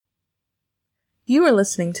You are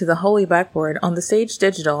listening to the Holy Backboard on the Sage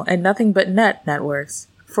Digital and Nothing But Net networks.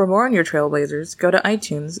 For more on your Trailblazers, go to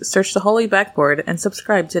iTunes, search the Holy Backboard, and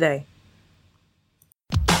subscribe today.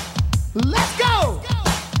 Let's go!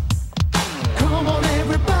 Come on,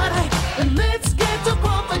 everybody, and let's get to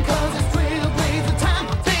bumping, cause it's Trailblazer time.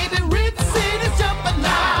 Baby, Rip City's jumping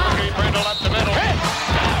now. Okay, Brindle up the middle. Hit!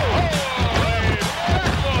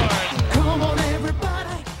 Come on,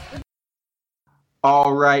 everybody.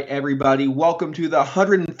 All right, everybody. Welcome to the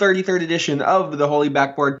 133rd edition of the Holy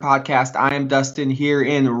Backboard Podcast. I am Dustin here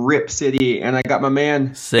in Rip City, and I got my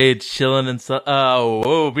man Sage chilling in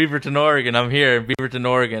Beaverton, Oregon. I'm here in Beaverton,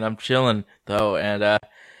 Oregon. I'm chilling though, and man,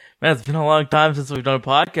 it's been a long time since we've done a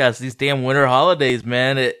podcast. These damn winter holidays,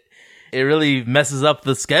 man, it really messes up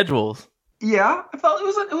the schedules. Yeah, I felt it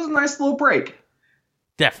was a nice little break.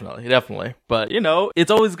 Definitely. But you know,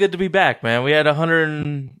 it's always good to be back, man. We had 100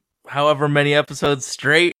 and however many episodes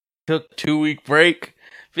straight. Took 2-week break.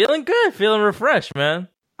 Feeling good, feeling refreshed, man.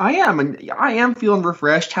 I am feeling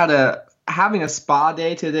refreshed. Having a spa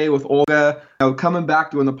day today with Olga. Coming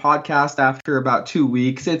back doing the podcast after about 2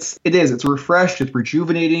 weeks. It's refreshed. It's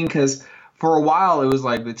rejuvenating because for a while it was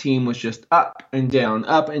like the team was just up and down,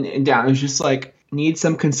 up and down. It was just like need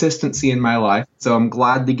some consistency in my life. So I'm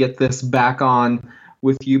glad to get this back on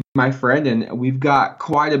with you, my friend, and we've got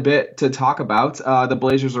quite a bit to talk about. The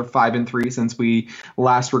Blazers are 5-3 since we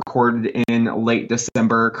last recorded in late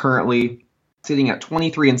December. Currently sitting at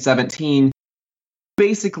 23-17,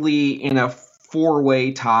 basically in a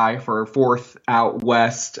four-way tie for fourth out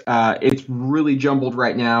west. It's really jumbled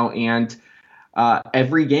right now, and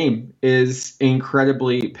every game is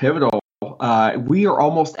incredibly pivotal. We are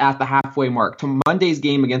almost at the halfway mark. To Monday's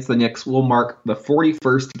game against the Knicks will mark the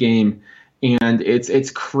 41st game. And it's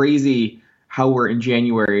crazy how we're in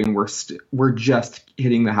January and we're just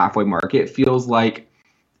hitting the halfway mark. It feels like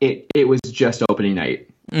it was just opening night.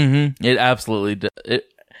 Mm-hmm. It absolutely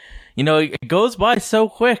it goes by so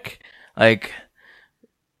quick. Like,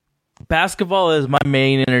 basketball is my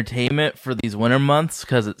main entertainment for these winter months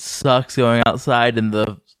because it sucks going outside in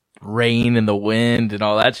the rain and the wind and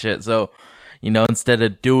all that shit. So, instead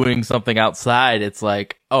of doing something outside, it's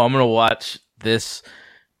like, oh, I'm going to watch this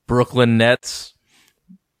Brooklyn Nets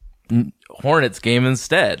Hornets game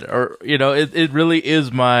instead. Or, it really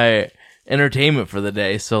is my entertainment for the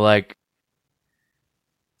day. So, like,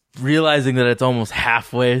 realizing that it's almost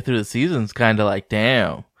halfway through the season is kind of like,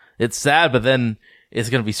 damn. It's sad, but then it's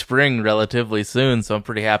going to be spring relatively soon, so I'm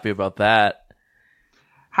pretty happy about that.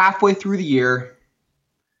 Halfway through the year,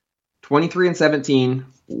 23-17,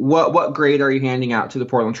 what grade are you handing out to the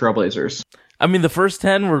Portland Trailblazers? I mean, the first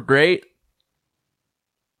 10 were great.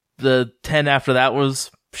 The 10 after that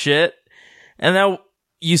was shit. And now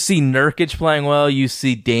you see Nurkic playing well. You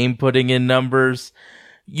see Dame putting in numbers.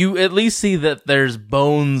 You at least see that there's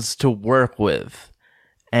bones to work with.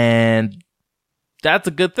 And that's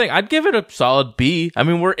a good thing. I'd give it a solid B. I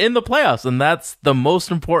mean, we're in the playoffs, and that's the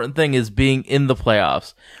most important thing, is being in the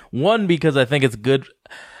playoffs. One, because I think it's good.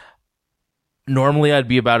 Normally, I'd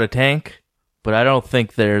be about a tank, but I don't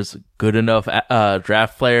think there's good enough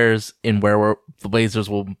draft players in where the Blazers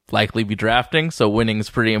will likely be drafting, so winning is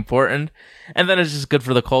pretty important. And then it's just good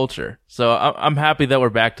for the culture. So I'm happy that we're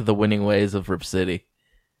back to the winning ways of Rip City.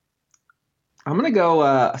 I'm going to go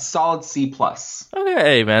a solid C+.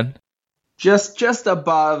 Okay, man. Just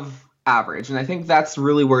above average, and I think that's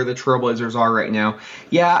really where the Trailblazers are right now.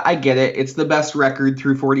 Yeah, I get it. It's the best record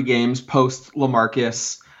through 40 games post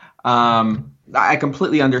LaMarcus. I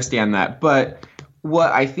completely understand that, but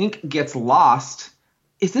what I think gets lost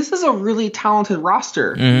is this is a really talented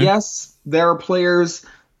roster. Mm-hmm. Yes, there are players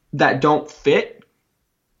that don't fit.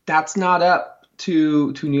 That's not up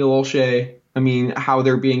to Neil Olshey. I mean, how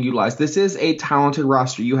they're being utilized. This is a talented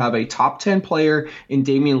roster. You have a top 10 player in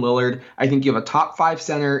Damian Lillard. I think you have a top 5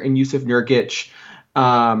 center in Yusuf Nurkic.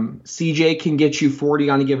 CJ can get you 40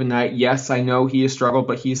 on a given night. Yes, I know he has struggled,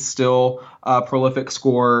 but he's still a prolific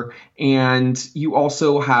scorer. And you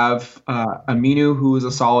also have Aminu, who is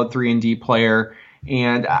a solid 3-and-D player.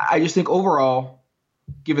 And I just think overall,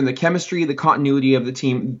 given the chemistry, the continuity of the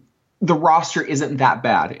team, the roster isn't that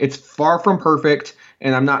bad. It's far from perfect,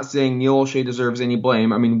 and I'm not saying Neil Olshey deserves any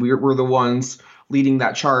blame. I mean, we're the ones leading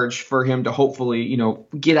that charge for him to hopefully,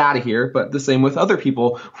 get out of here, but the same with other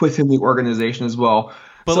people within the organization as well.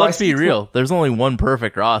 But let's be real. There's only one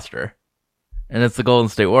perfect roster, and it's the Golden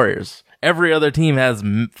State Warriors. Every other team has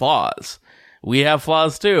flaws. We have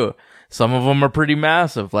flaws too. Some of them are pretty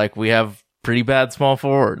massive. Like, we have pretty bad small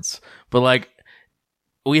forwards, but like,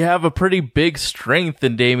 we have a pretty big strength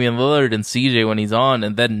in Damian Lillard and CJ when he's on,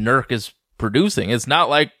 and then Nurk is producing. It's not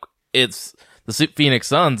like it's the Phoenix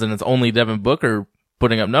Suns and it's only Devin Booker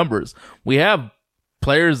putting up numbers. We have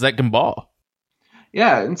players that can ball.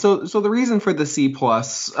 Yeah, and so the reason for the C+,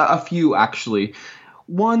 a few actually.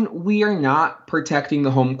 One, we are not protecting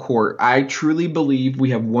the home court. I truly believe we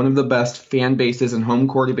have one of the best fan bases and home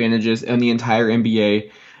court advantages in the entire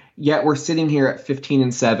NBA. Yet we're sitting here at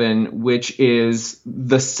 15-7, which is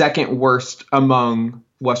the second worst among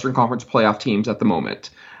Western Conference playoff teams at the moment.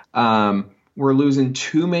 We're losing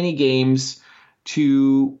too many games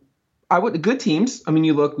to good teams. I mean,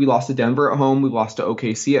 you look, we lost to Denver at home, we lost to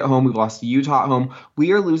OKC at home, we lost to Utah at home.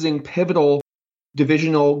 We are losing pivotal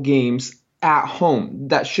divisional games at home.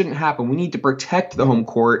 That shouldn't happen. We need to protect the home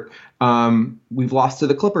court. We've lost to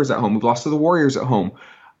the Clippers at home. We've lost to the Warriors at home.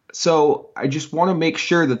 So I just want to make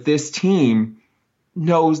sure that this team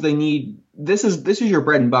knows they need this is your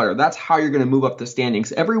bread and butter. That's how you're going to move up the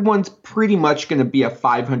standings. Everyone's pretty much going to be a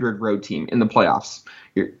 500 road team in the playoffs.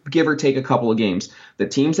 Give or take a couple of games. The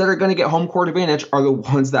teams that are going to get home court advantage are the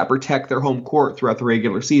ones that protect their home court throughout the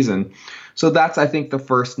regular season. So that's, I think, the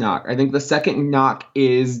first knock. I think the second knock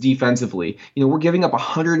is defensively. We're giving up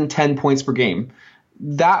 110 points per game.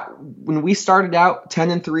 That when we started out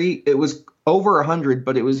 10-3, it was over 100,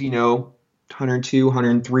 but it was 102,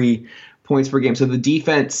 103 points per game. So the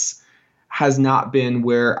defense has not been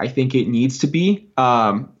where I think it needs to be.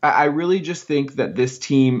 I really just think that this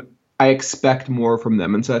team, I expect more from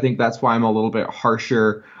them, and so I think that's why I'm a little bit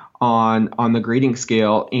harsher on the grading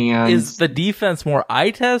scale. And is the defense more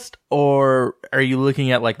eye test, or are you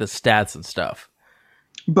looking at like the stats and stuff?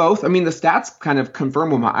 Both. I mean, the stats kind of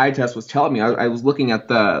confirm what my eye test was telling me. I was looking at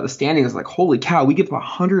the standings, like, holy cow, we give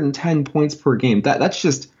 110 points per game.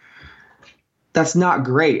 That's not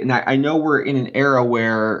great. And I know we're in an era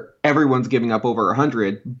where everyone's giving up over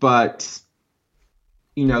 100, but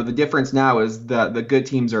the difference now is the good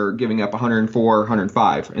teams are giving up 104,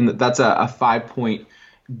 105, and that's a 5-point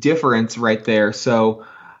difference right there. So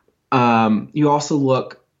you also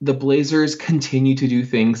look, the Blazers continue to do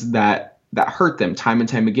things that hurt them time and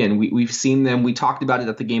time again. We've seen them. We talked about it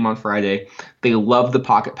at the game on Friday. They love the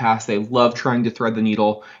pocket pass. They love trying to thread the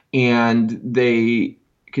needle, and they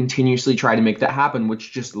continuously try to make that happen,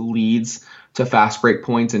 which just leads to fast break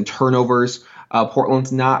points and turnovers.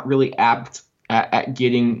 Portland's not really apt at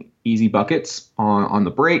getting easy buckets on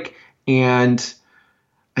the break. And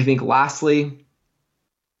I think lastly,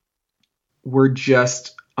 we're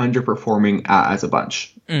just underperforming as a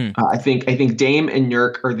bunch. I think Dame and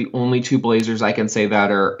Nurk are the only two Blazers I can say that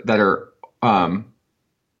are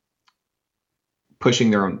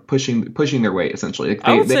pushing their weight essentially.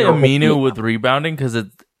 I would say Aminu with rebounding, because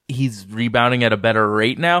he's rebounding at a better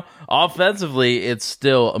rate now. Offensively, it's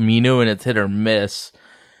still Aminu and it's hit or miss.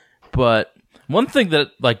 But one thing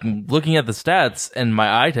that, like, looking at the stats and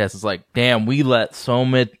my eye test is like, damn, we let so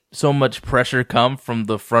much pressure come from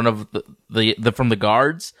the front of from the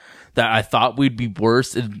guards that I thought we'd be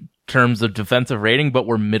worse in terms of defensive rating, but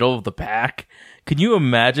we're middle of the pack. Can you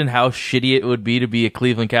imagine how shitty it would be to be a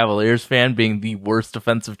Cleveland Cavaliers fan being the worst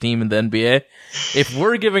defensive team in the NBA? If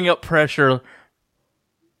we're giving up pressure,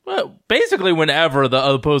 well, basically whenever the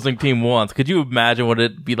opposing team wants, could you imagine what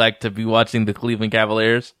it'd be like to be watching the Cleveland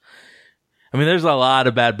Cavaliers? I mean, there's a lot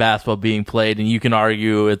of bad basketball being played, and you can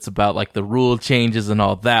argue it's about like the rule changes and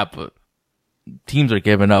all that, but teams are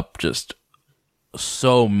giving up just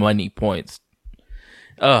so many points.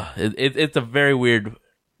 It's a very weird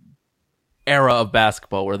era of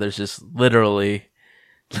basketball where there's just literally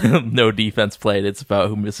no defense played. It's about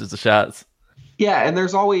who misses the shots. Yeah, and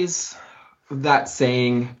there's always that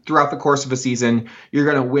saying throughout the course of a season, you're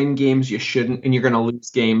going to win games you shouldn't, and you're going to lose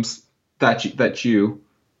games that you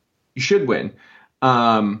should win.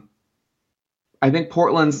 I think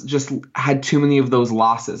Portland's just had too many of those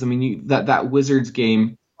losses. I mean, that Wizards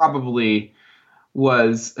game probably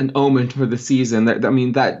was an omen for the season.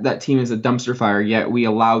 That team is a dumpster fire, yet we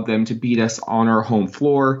allowed them to beat us on our home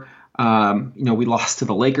floor. We lost to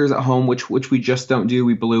the Lakers at home, which we just don't do.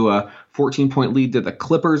 We blew a 14-point lead to the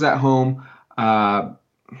Clippers at home.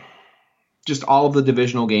 Just all of the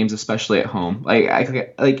divisional games, especially at home.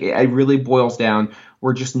 It really boils down.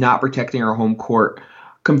 We're just not protecting our home court.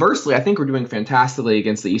 Conversely, I think we're doing fantastically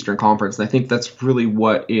against the Eastern Conference, and I think that's really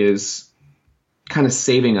what is kind of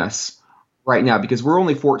saving us right now, because we're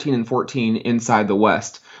only 14-14 inside the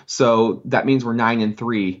West. So that means we're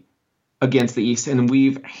 9-3 against the East, and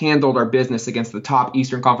we've handled our business against the top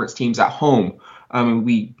Eastern Conference teams at home.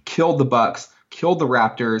 We killed the Bucks, killed the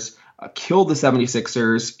Raptors, killed the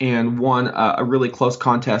 76ers, and won a really close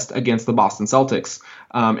contest against the Boston Celtics.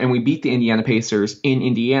 And we beat the Indiana Pacers in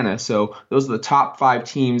Indiana. So those are the top 5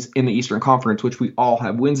 teams in the Eastern Conference, which we all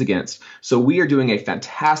have wins against. So we are doing a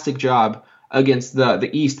fantastic job against the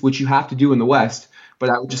East, which you have to do in the West. But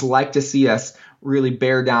I would just like to see us really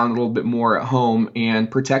bear down a little bit more at home and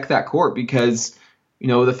protect that court because,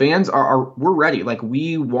 the fans we're ready. Like,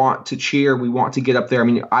 we want to cheer. We want to get up there. I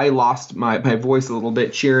mean, I lost my voice a little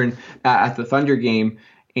bit cheering at the Thunder game.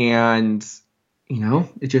 And,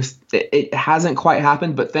 it hasn't quite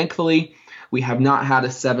happened. But thankfully, we have not had a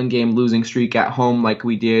 7-game losing streak at home like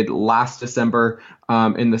we did last December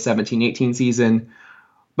in the 17-18 season.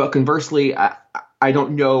 But conversely, I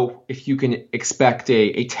don't know if you can expect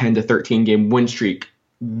a 10 to 13 game win streak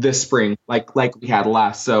this spring like we had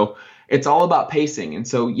last. So it's all about pacing. And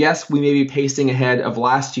so, yes, we may be pacing ahead of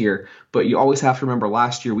last year, but you always have to remember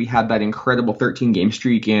last year we had that incredible 13-game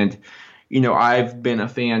streak. And, I've been a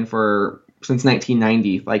fan since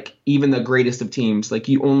 1990. Like, even the greatest of teams, like,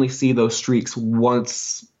 you only see those streaks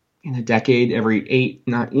once in a decade, every 8,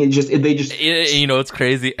 9. It's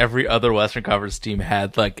crazy. Every other Western Conference team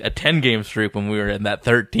had like a 10-game streak when we were in that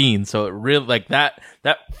 13. So it really, like, that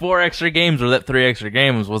 4 extra games or that 3 extra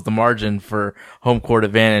games was the margin for home court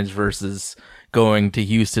advantage versus going to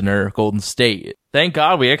Houston or Golden State. Thank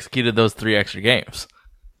God we executed those 3 extra games.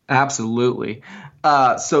 Absolutely.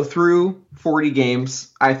 So through 40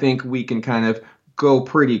 games, I think we can kind of go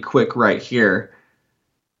pretty quick right here.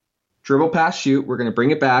 Dribble, pass, shoot. We're going to bring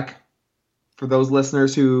it back. For those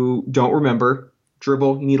listeners who don't remember,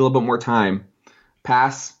 dribble, you need a little bit more time.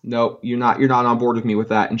 Pass, no, you're not on board with me with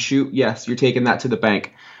that. And shoot, yes, you're taking that to the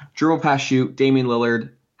bank. Dribble, pass, shoot. Damian Lillard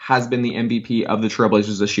has been the MVP of the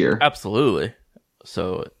Trailblazers this year. Absolutely.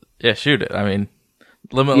 So, yeah, shoot it. I mean,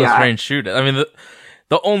 limitless range, shoot it. I mean,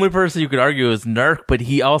 the only person you could argue is Nurk, but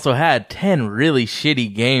he also had 10 really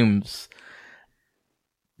shitty games.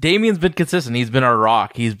 Damian's been consistent. He's been our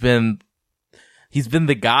rock. He's been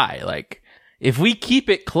the guy. Like, if we keep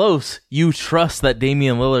it close, you trust that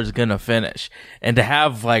Damian Lillard's gonna finish. And to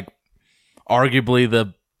have, like, arguably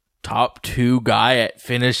the top 2 guy at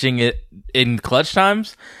finishing it in clutch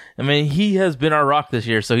times, I mean, he has been our rock this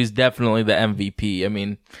year, so he's definitely the MVP. I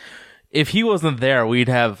mean, if he wasn't there, we'd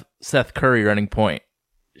have Seth Curry running point.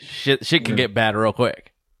 Shit can get bad real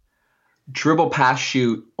quick. Dribble, pass,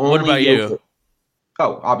 shoot. What about you?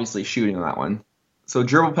 Oh, obviously shooting on that one. So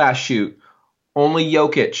dribble, pass, shoot. Only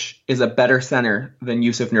Jokic is a better center than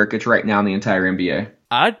Yusuf Nurkic right now in the entire NBA.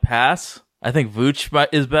 I'd pass. I think Vooch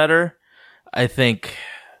is better. I think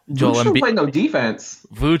Joel Vooch don't play no defense.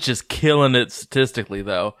 Vooch is killing it statistically,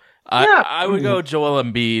 though. I would go Joel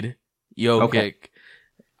Embiid, Jokic. Okay.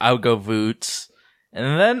 I would go Vooch.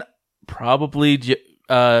 And then probably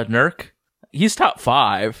Nurk. He's top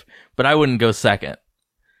 5, but I wouldn't go second.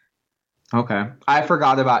 Okay. I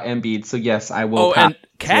forgot about Embiid, so yes, I will. Oh, and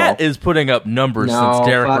Cat is putting up numbers since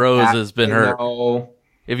Derrick Rose has been hurt. No.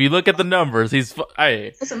 If you look at the numbers, he's...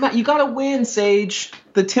 Listen, Matt, you gotta win, Sage.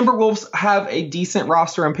 The Timberwolves have a decent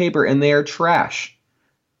roster on paper, and they are trash.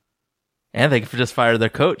 And they just fired their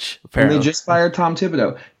coach, apparently. And they just fired Tom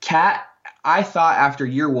Thibodeau. Cat, I thought after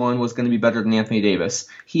year 1 was going to be better than Anthony Davis.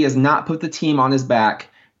 He has not put the team on his back,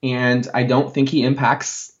 and I don't think he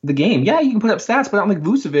impacts the game. Yeah, you can put up stats, but I don't think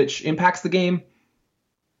Vucevic impacts the game.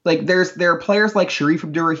 Like, there are players like Sharif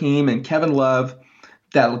Abdur-Rahim and Kevin Love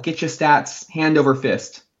that'll get you stats hand over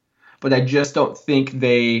fist. But I just don't think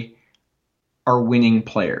they are winning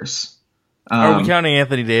players. Are we counting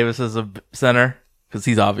Anthony Davis as a center? Because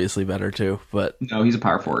he's obviously better too. But no, he's a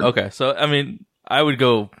power forward. Okay, so, I mean, I would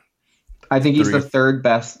go... I think he's the 3rd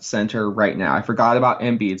best center right now. I forgot about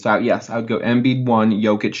Embiid. So, yes, I would go Embiid 1,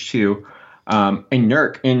 Jokic 2, and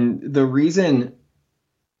Nurk. And the reason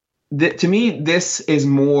that, to me, this is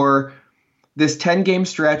more, this 10-game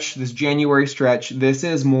stretch, this January stretch, this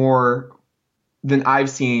is more than I've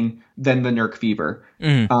seen than the Nurk fever.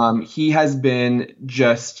 Mm-hmm. He has been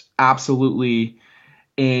just absolutely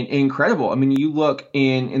incredible. I mean, you look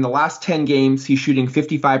in the last 10 games, he's shooting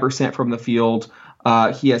 55% from the field.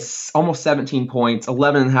 He has almost 17 points,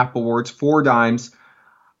 11.5 boards, 4 dimes,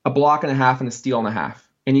 a block and a half, and a steal and a half.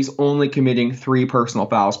 And he's only committing 3 personal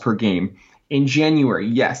fouls per game. In January,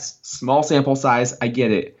 yes, small sample size, I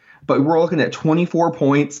get it. But we're looking at 24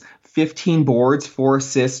 points, 15 boards, 4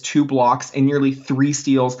 assists, 2 blocks, and nearly 3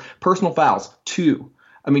 steals. Personal fouls, 2.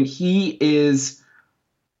 I mean, he is,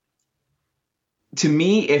 to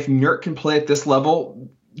me, if Nurk can play at this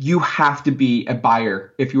level, you have to be a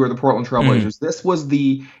buyer if you are the Portland Trailblazers. This was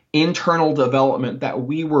the internal development that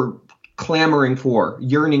we were clamoring for,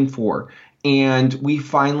 yearning for. And we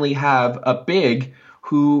finally have a big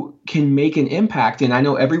who can make an impact. And I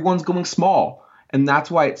know everyone's going small. And that's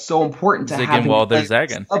why it's so important to have him while they're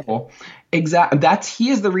zagging. Exactly. He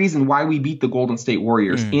is the reason why we beat the Golden State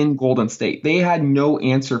Warriors in Golden State. They had no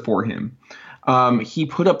answer for him. He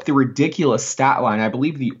put up the ridiculous stat line. I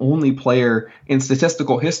believe the only player in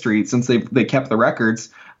statistical history since they kept the records.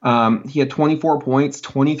 He had 24 points,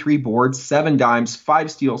 23 boards, 7 dimes,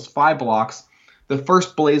 5 steals, 5 blocks. The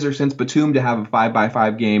first Blazer since Batum to have a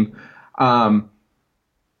 5x5 game. And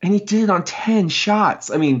he did it on 10 shots.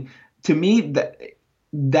 I mean, to me,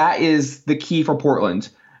 that is the key for Portland.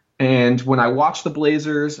 And when I watch the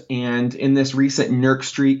Blazers and in this recent Nurk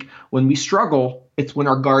streak, when we struggle, it's when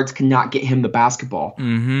our guards cannot get him the basketball.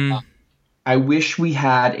 Mm-hmm. I wish we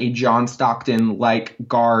had a John Stockton-like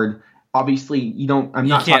guard. Obviously, you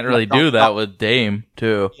can't really do that with Dame,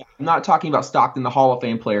 too. Yeah, I'm not talking about Stockton, the Hall of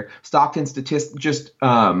Fame player. Stockton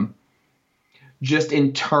just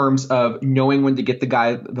in terms of knowing when to get the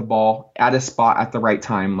guy the ball at a spot at the right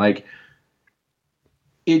time. Like,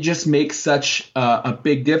 it just makes such a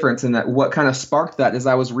big difference. And that what kind of sparked that is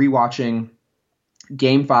I was rewatching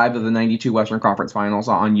Game 5 of the 92 Western Conference Finals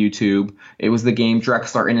on YouTube. It was the game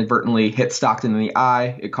Drexler inadvertently hit Stockton in the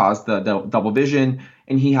eye. It caused the double vision,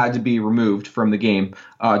 and he had to be removed from the game.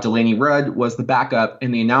 Delaney Rudd was the backup,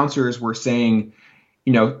 and the announcers were saying,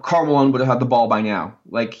 Karl Malone would have had the ball by now.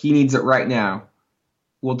 Like, he needs it right now.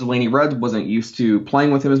 Well, Delaney Rudd wasn't used to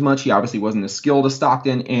playing with him as much. He obviously wasn't as skilled as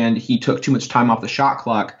Stockton, and he took too much time off the shot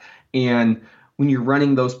clock. And when you're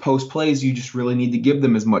running those post plays, you just really need to give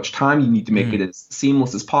them as much time. You need to make it as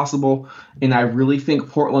seamless as possible. And I really think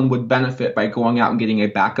Portland would benefit by going out and getting a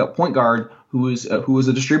backup point guard who is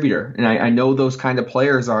a distributor. And I know those kind of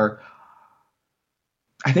players are,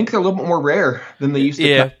 I think they're a little bit more rare than they used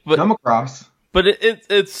to come across. But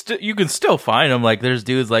it's you can still find them. Like, there's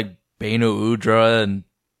dudes like Beno Udrih and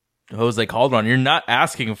Jose Calderon. You're not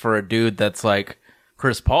asking for a dude that's like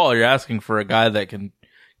Chris Paul. You're asking for a guy that can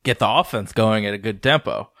get the offense going at a good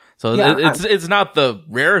tempo. So it's not the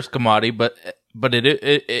rarest commodity, but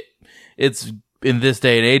it's in this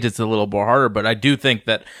day and age, it's a little more harder. But I do think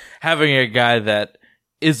that having a guy that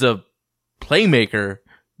is a playmaker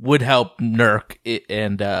would help Nurk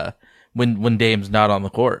and when Dame's not on the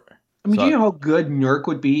court. I mean, do you know how good Nurk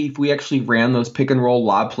would be if we actually ran those pick and roll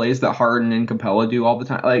lob plays that Harden and Capella do all the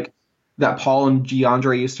time, like that Paul and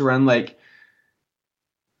DeAndre used to run? Like,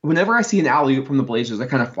 whenever I see an alley-oop from the Blazers, I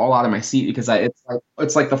kind of fall out of my seat because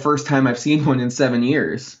it's like the first time I've seen one in 7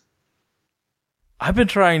 years. I've been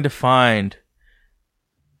trying to find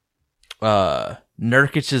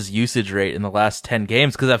Nurkic's usage rate in the last 10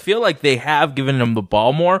 games because I feel like they have given him the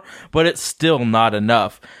ball more, but it's still not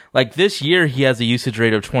enough. Like, this year, he has a usage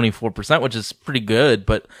rate of 24%, which is pretty good,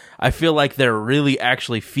 but I feel like they're really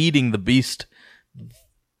actually feeding the beast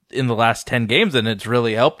in the last 10 games, and it's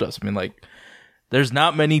really helped us. I mean, like, there's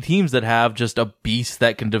not many teams that have just a beast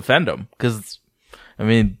that can defend them because, I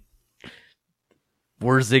mean,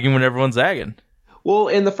 we're zigging when everyone's zagging. Well,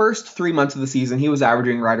 in the first 3 months of the season, he was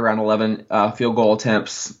averaging right around 11 field goal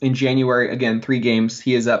attempts. In January, again, 3 games,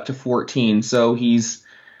 he is up to 14. So he's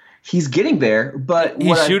getting there, but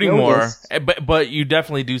he's shooting more. But you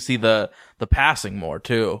definitely do see the passing more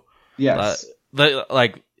too. Yes,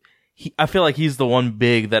 I feel like he's the one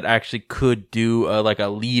big that actually could do a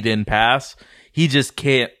lead-in pass. He just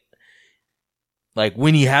can't. Like,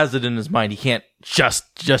 when he has it in his mind, he can't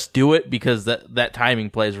just do it because that timing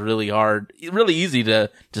play is really hard, really easy to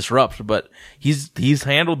disrupt. But he's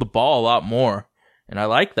handled the ball a lot more, and I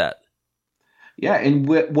like that. Yeah, and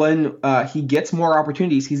when he gets more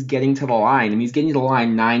opportunities, he's getting to the line. And he's getting to the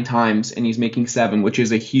line 9 times, and he's making 7, which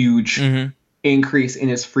is a huge increase in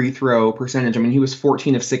his free throw percentage. I mean, he was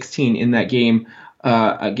 14 of 16 in that game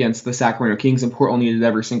against the Sacramento Kings, and Portland needed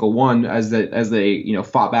every single one as they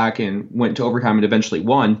fought back and went to overtime and eventually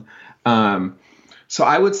won. So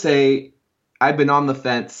I would say I've been on the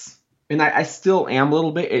fence, and I still am a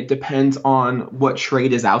little bit. It depends on what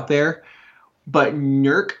trade is out there, but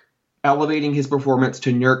Nurk elevating his performance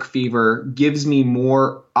to Nurk fever gives me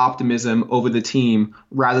more optimism over the team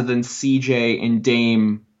rather than CJ and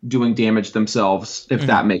Dame doing damage themselves, if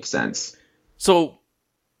that makes sense. So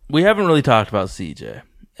we haven't really talked about CJ,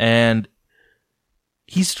 and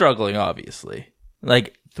he's struggling, obviously.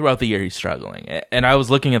 Like, throughout the year, he's struggling. And I was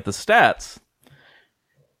looking at the stats.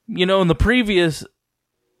 In the previous,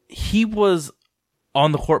 he was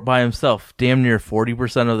on the court by himself damn near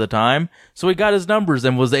 40% of the time. So he got his numbers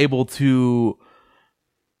and was able to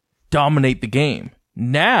dominate the game.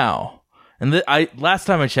 Now, and last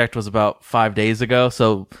time I checked was about 5 days ago,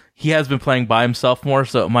 so he has been playing by himself more,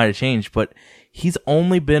 so it might have changed, but he's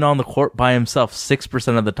only been on the court by himself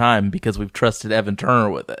 6% of the time because we've trusted Evan Turner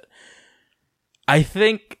with it. I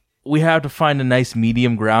think we have to find a nice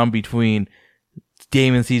medium ground between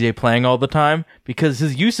Dame and CJ playing all the time, because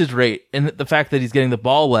his usage rate and the fact that he's getting the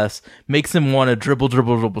ball less makes him want to dribble,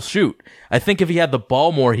 shoot. I think if he had the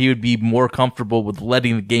ball more, he would be more comfortable with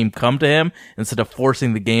letting the game come to him instead of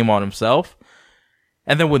forcing the game on himself.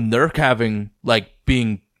 And then with Nurk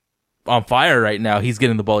being on fire right now, he's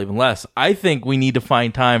getting the ball even less. I think we need to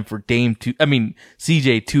find time for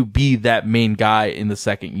CJ to be that main guy in the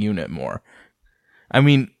second unit more. I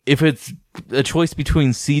mean, if it's a choice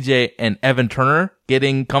between CJ and Evan Turner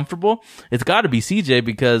getting comfortable, it's got to be CJ,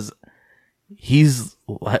 because he's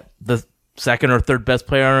the second or third best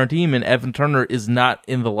player on our team, and Evan Turner is not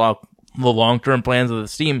in the long-term plans of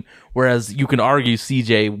this team, whereas you can argue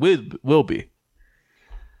CJ will be.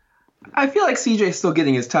 I feel like CJ's still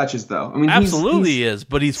getting his touches, though. I mean, absolutely he is,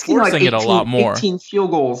 but he's forcing it a lot more. 18 field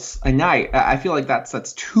goals a night. I feel like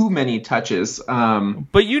that's too many touches.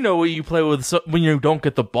 But you know what you play with, so when you don't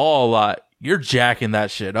get the ball a lot, you're jacking that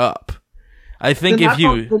shit up. I think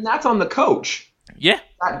then that's on the coach. Yeah.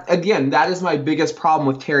 That is my biggest problem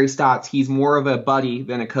with Terry Stotts. He's more of a buddy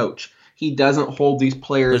than a coach. He doesn't hold these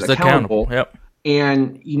players accountable. Yep.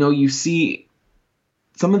 And, you see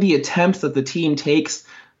some of the attempts that the team takes,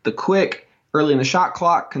 the quick, early in the shot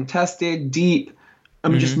clock, contested, deep.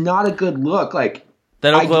 Just not a good look. Like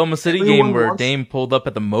that Oklahoma City game where Dame pulled up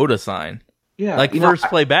at the Moda sign. Yeah. First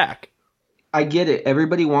play back. I get it.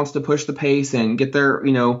 Everybody wants to push the pace and get their,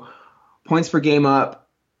 points per game up,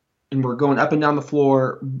 and we're going up and down the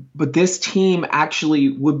floor. But this team actually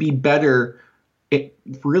would be better at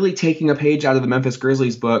really taking a page out of the Memphis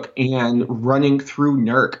Grizzlies book and running through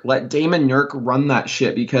Nurk. Let Damon Nurk run that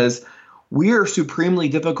shit, because we are supremely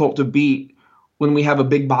difficult to beat when we have a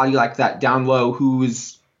big body like that down low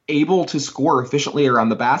who's able to score efficiently around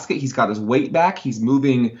the basket. He's got his weight back. He's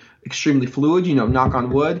moving extremely fluid, knock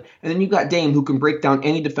on wood. And then you've got Dame, who can break down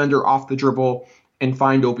any defender off the dribble and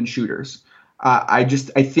find open shooters. I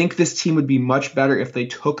think this team would be much better if they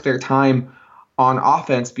took their time on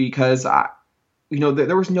offense, because,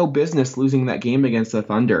 there was no business losing that game against the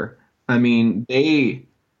Thunder. I mean,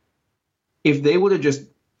 if they would have just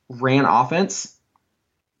ran offense,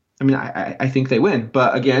 I think they win.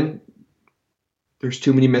 But again, there's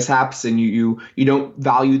too many mishaps, and you don't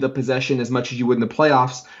value the possession as much as you would in the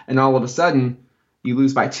playoffs, and all of a sudden you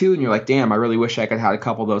lose by 2, and you're like, damn, I really wish I could have had a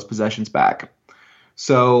couple of those possessions back.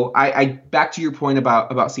 So I back to your point about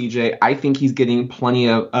CJ, I think he's getting plenty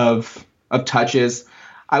of touches.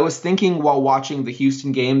 I was thinking while watching the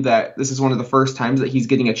Houston game that this is one of the first times that he's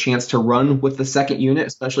getting a chance to run with the second unit,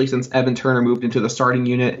 especially since Evan Turner moved into the starting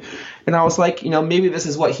unit. And I was like, maybe this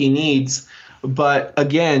is what he needs. But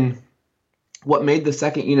again, what made the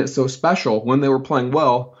second unit so special when they were playing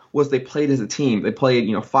well was they played as a team. They played,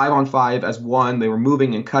 5-on-5 as one. They were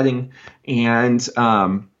moving and cutting, and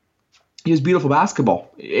it was beautiful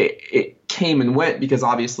basketball. It came and went because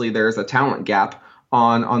obviously there's a talent gap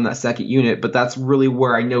on that second unit, but that's really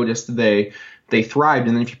where I noticed they thrived.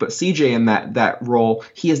 And then if you put CJ in that role,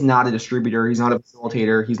 he is not a distributor. He's not a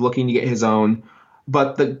facilitator. He's looking to get his own.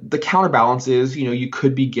 But the counterbalance is, you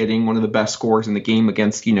could be getting one of the best scorers in the game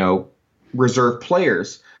against, reserve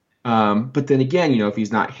players. But then again, if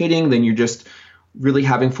he's not hitting, then you're just really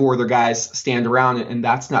having 4 other guys stand around, and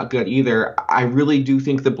that's not good either. I really do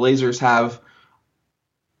think the Blazers have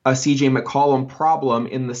a CJ McCollum problem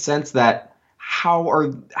in the sense that how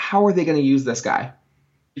are they going to use this guy?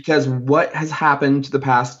 Because what has happened the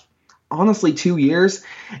past, honestly, 2 years,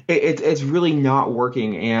 it's really not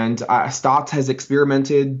working. And Stotts has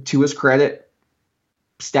experimented, to his credit,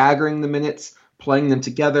 staggering the minutes, playing them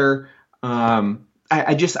together.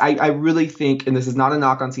 I really think, and this is not a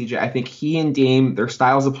knock on CJ, I think he and Dame, their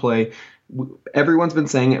styles of play, everyone's been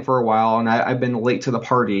saying it for a while, and I've been late to the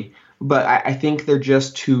party, but I think they're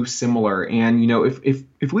just too similar. And,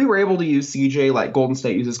 if we were able to use CJ like Golden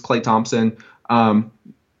State uses Klay Thompson,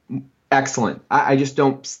 excellent. I just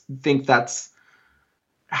don't think that's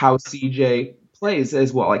how CJ plays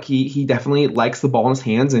as well. Like he definitely likes the ball in his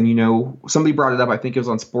hands, and somebody brought it up, I think it was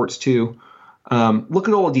on Sports 2. Look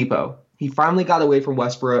at Oladipo. He finally got away from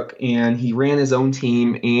Westbrook, and he ran his own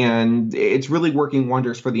team, and it's really working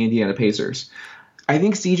wonders for the Indiana Pacers. I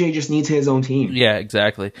think CJ just needs his own team. Yeah,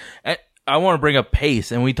 exactly. And I want to bring up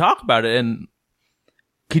pace, and we talk about it. And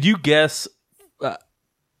could you guess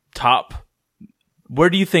where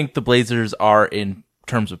do you think the Blazers are in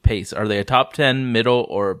terms of pace? Are they a top 10, middle,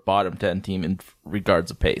 or bottom 10 team in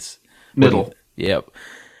regards of pace? Middle. Yep.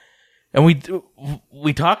 And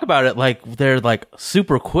we talk about it like they're like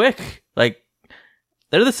super quick. Like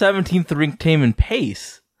they're the 17th ranked team in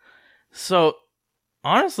pace. So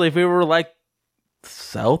honestly, if we were like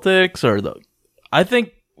Celtics I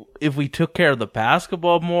think if we took care of the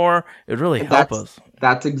basketball more, it would really help us.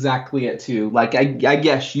 That's exactly it too. Like I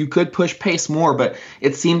guess you could push pace more, but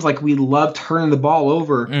it seems like we love turning the ball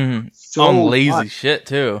over so On lazy much. shit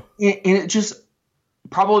too. And it just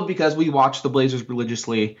probably because we watch the Blazers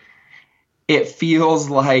religiously, it feels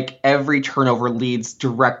like every turnover leads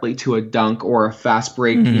directly to a dunk or a fast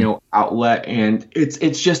break, outlet, and it's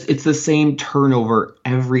the same turnover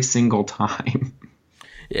every single time.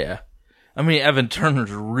 Yeah. I mean, Evan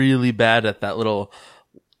Turner's really bad at that little,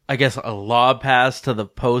 I guess, a lob pass to the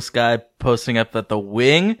post guy posting up at the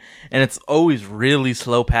wing, and it's always really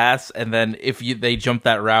slow pass, and then if they jump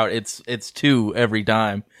that route, it's 2 every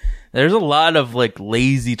time. There's a lot of like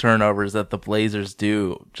lazy turnovers that the Blazers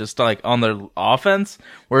do, just like on their offense,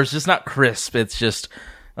 where it's just not crisp. It's just,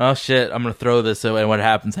 oh shit, I'm gonna throw this away, and what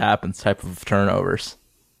happens type of turnovers.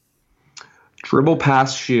 Dribble,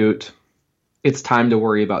 pass, shoot. It's time to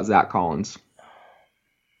worry about Zach Collins.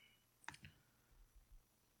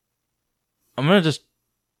 I'm gonna just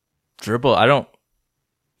dribble.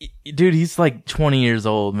 Dude, he's like 20 years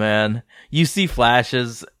old, man. You see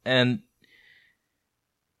flashes, and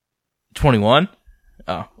 21?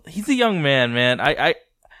 Oh, he's a young man, man.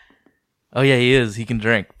 Oh yeah, he is. He can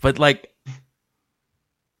drink, but like,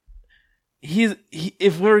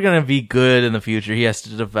 if we're gonna be good in the future, he has to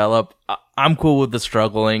develop. I'm cool with the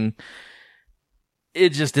struggling. It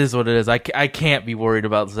just is what it is. I can't be worried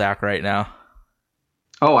about Zach right now.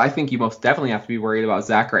 Oh, I think you most definitely have to be worried about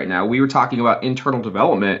Zach right now. We were talking about internal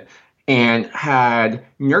development, and had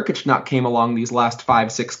Nurkic not came along these last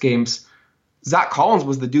 5-6 games, Zach Collins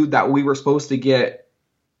was the dude that we were supposed to get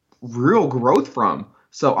real growth from.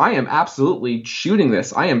 So I am absolutely shooting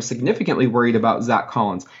this. I am significantly worried about Zach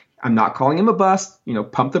Collins. I'm not calling him a bust,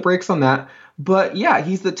 pump the brakes on that. But yeah,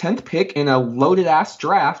 he's the 10th pick in a loaded ass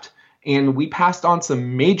draft, and we passed on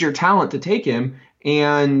some major talent to take him,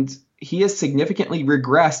 and he has significantly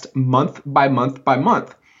regressed month by month by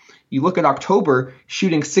month. You look at October,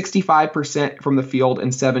 shooting 65% from the field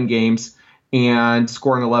in 7 games and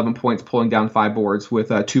scoring 11 points, pulling down 5 boards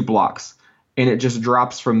with 2 blocks. And it just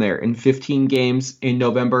drops from there. In 15 games in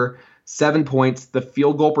November, 7 points. The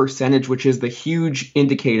field goal percentage, which is the huge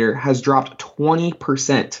indicator, has dropped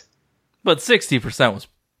 20%. But 60% was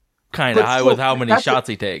kind of high with how many shots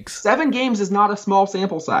he takes. 7 games is not a small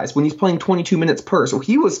sample size when he's playing 22 minutes per. So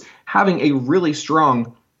he was having a really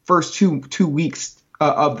strong first two weeks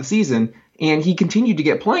of the season, and he continued to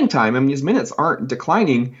get playing time. I mean, his minutes aren't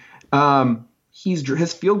declining.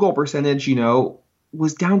 His field goal percentage,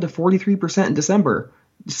 was down to 43% in December,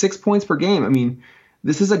 6 points per game. I mean,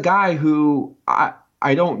 this is a guy who I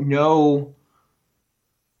don't know.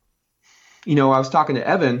 I was talking to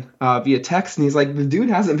Evan via text, and he's like, the dude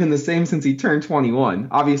hasn't been the same since he turned 21.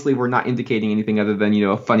 Obviously, we're not indicating anything other than,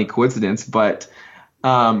 a funny coincidence. But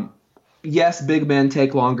yes, big men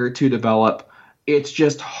take longer to develop. It's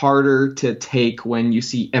just harder to take when you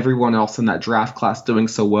see everyone else in that draft class doing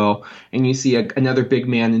so well. And you see another big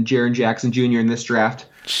man in Jaren Jackson Jr. in this draft,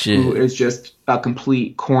 who is just a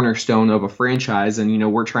complete cornerstone of a franchise.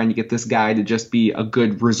 And, we're trying to get this guy to just be a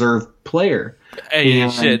good reserve player. Hey,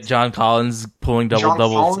 shit, John Collins pulling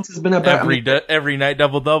double-doubles. John Collins has been every night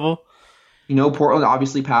double-double. Portland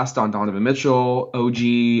obviously passed on Donovan Mitchell, OG,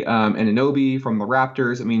 Anunoby from the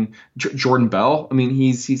Raptors. I mean, Jordan Bell. I mean,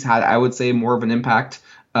 he's had, I would say, more of an impact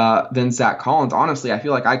than Zach Collins. Honestly, I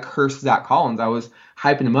feel like I cursed Zach Collins. I was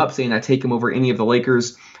hyping him up, saying I'd take him over any of the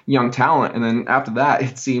Lakers' young talent. And then after that,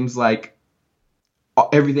 it seems like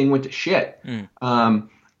everything went to shit.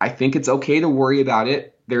 I think it's okay to worry about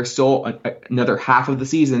it. There's still another half of the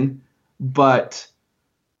season, but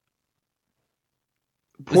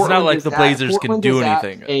it's not like the Blazers can do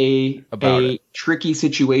anything about it. Tricky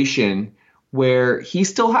situation where he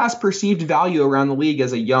still has perceived value around the league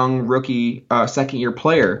as a young rookie, second-year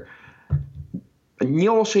player.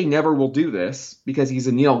 Neil Olshey never will do this because he's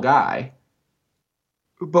a Neil guy.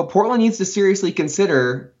 But Portland needs to seriously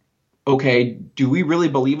consider, okay, do we really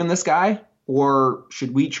believe in this guy? Or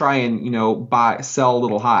should we try and, sell a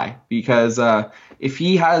little high? Because if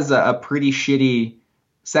he has a pretty shitty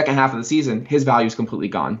second half of the season, his value is completely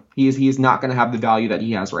gone. He is not going to have the value that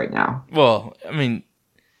he has right now. Well, I mean,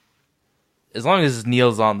 as long as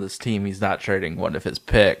Neil's on this team, he's not trading one of his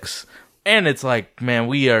picks. And it's like, man,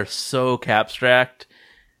 we are so cap-strapped.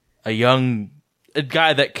 A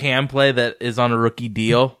guy that can play that is on a rookie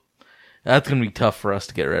deal, that's going to be tough for us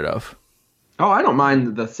to get rid of. Oh, I don't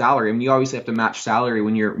mind the salary. I mean, you obviously have to match salary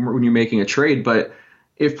when you're making a trade, but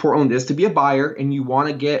if Portland is to be a buyer and you want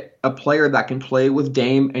to get a player that can play with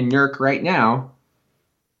Dame and Nurk right now,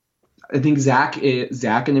 I think Zach and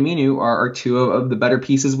Aminu are 2 of the better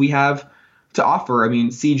pieces we have to offer. I mean,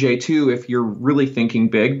 CJ too, if you're really thinking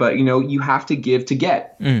big, but you have to give to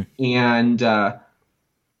get. And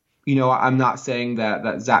I'm not saying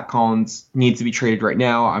that Zach Collins needs to be traded right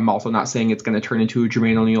now. I'm also not saying it's going to turn into a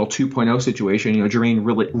Jermaine O'Neal 2.0 situation. Jermaine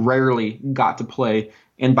really rarely got to play,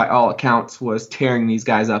 and by all accounts was tearing these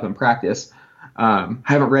guys up in practice. I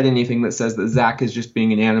haven't read anything that says that Zach is just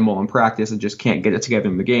being an animal in practice and just can't get it together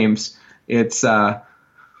in the games. It's I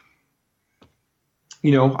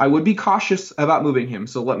would be cautious about moving him.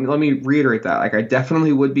 So let me reiterate that. Like, I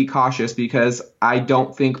definitely would be cautious because I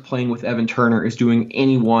don't think playing with Evan Turner is doing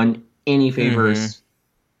anyone any favors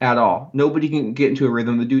at all. Nobody can get into a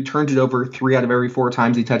rhythm. The dude turns it over 3 out of every 4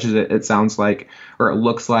 times he touches it. It sounds like, or it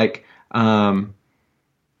looks like.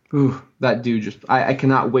 That dude just, I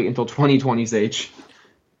cannot wait until 2020 Sage.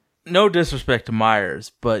 No disrespect to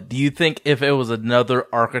Myers, but do you think if it was another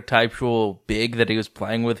archetypal big that he was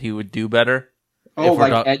playing with, he would do better? Oh,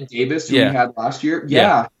 like Ed Davis, who we had last year?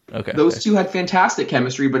 Yeah. Okay. Those two had fantastic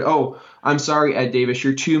chemistry, but I'm sorry, Ed Davis,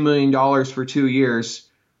 you're $2 million for 2 years.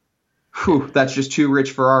 Whew, that's just too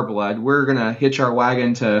rich for our blood. We're going to hitch our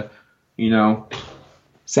wagon to,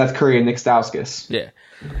 Seth Curry and Nick Stauskas. Yeah.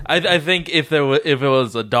 I think if it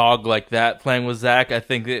was a dog like that playing with Zach, I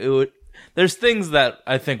think it would. There's things that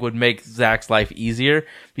I think would make Zach's life easier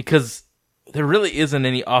because there really isn't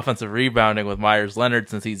any offensive rebounding with Myers Leonard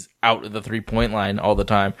since he's out of the 3-point line all the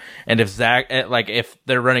time. And if Zach, if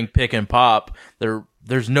they're running pick and pop,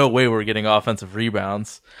 there's no way we're getting offensive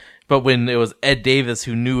rebounds. But when it was Ed Davis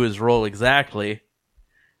who knew his role exactly,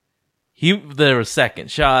 there were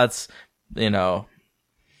second shots. I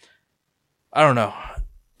don't know.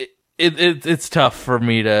 It's tough for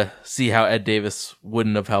me to see how Ed Davis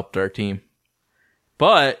wouldn't have helped our team.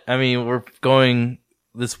 But, I mean,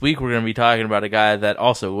 this week we're going to be talking about a guy that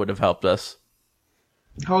also would have helped us.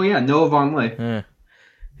 Oh, yeah, Noah Vonleh. Yeah.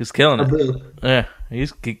 He's killing it. Yeah,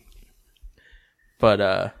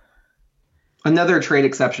 but, another trade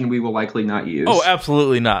exception we will likely not use. Oh,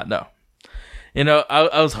 absolutely not, no.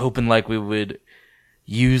 I was hoping, we would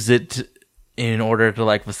use it in order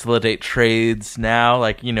to facilitate trades now.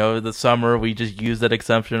 The summer we just use that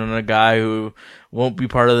exception on a guy who won't be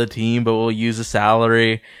part of the team but will use a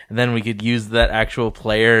salary, and then we could use that actual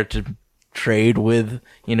player to trade with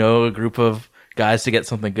a group of guys to get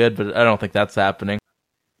something good, but I don't think that's happening.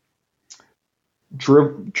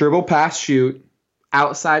 Dribble, pass, shoot.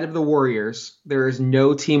 Outside of the Warriors, there is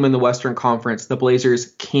no team in the Western Conference the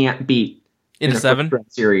Blazers can't beat in a 7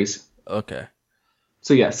 series. Okay.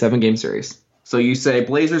 So yeah, 7-game series. So you say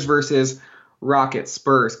Blazers versus Rockets,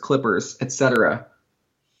 Spurs, Clippers, etc.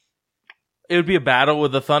 It would be a battle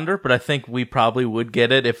with the Thunder, but I think we probably would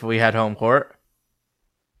get it if we had home court.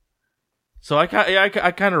 So I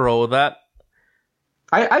kind of roll with that.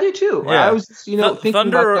 I do too. Yeah. I was thinking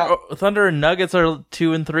Thunder about that. Thunder and Nuggets are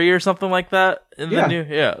 2 and 3 or something like that in the new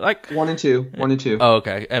 1 and 2. Oh,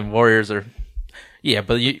 okay. And Warriors are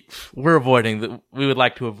but we're avoiding we would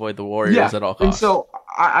like to avoid the Warriors at all costs. And so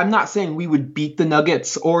I'm not saying we would beat the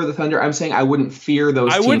Nuggets or the Thunder. I'm saying I wouldn't fear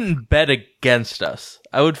those teams. I wouldn't bet against us.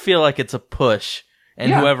 I would feel like it's a push,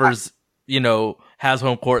 and whoever's has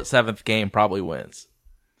home court 7th game probably wins.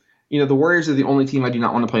 The Warriors are the only team I do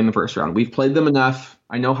not want to play in the first round. We've played them enough.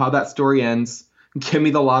 I know how that story ends. Give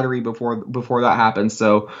me the lottery before that happens.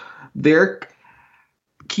 So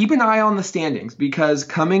keep an eye on the standings, because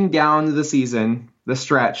coming down to the season, the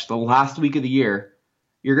stretch, the last week of the year,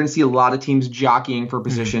 you're going to see a lot of teams jockeying for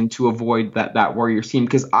position to avoid that Warriors team,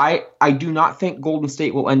 because I do not think Golden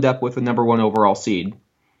State will end up with the number 1 overall seed.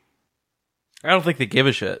 I don't think they give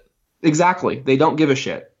a shit. Exactly. They don't give a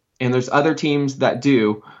shit. And there's other teams that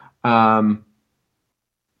do. So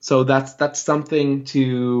that's something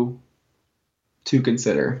to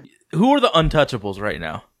consider. Who are the untouchables right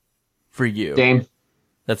now for you? Dame.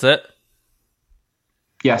 That's it?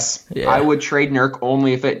 Yes. Yeah. I would trade Nurk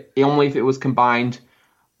only if it was combined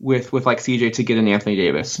with CJ to get an Anthony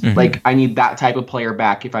Davis. Mm-hmm. I need that type of player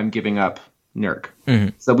back if I'm giving up Nurk. Mm-hmm.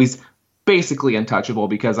 So he's basically untouchable,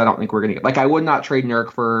 because I don't think we're going to get I would not trade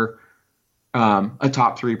Nurk for a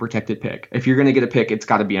top 3 protected pick. If you're going to get a pick, it's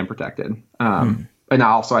got to be unprotected. And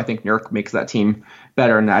also I think Nurk makes that team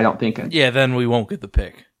better, and I don't think then we won't get the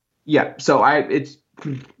pick. Yeah, so it's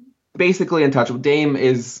basically untouchable. Dame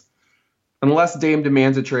is, unless Dame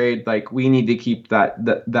demands a trade, we need to keep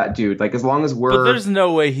that dude. As long as we're... But there's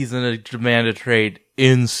no way he's going to demand a trade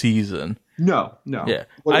in season. No. Yeah.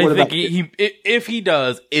 I think if he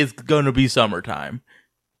does, it's going to be summertime.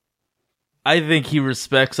 I think he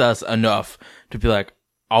respects us enough to be like,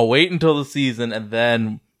 I'll wait until the season and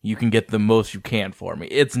then you can get the most you can for me.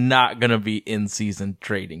 It's not going to be in-season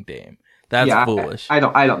trading Dame. That's yeah, foolish. I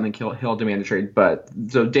don't think he'll demand a trade. But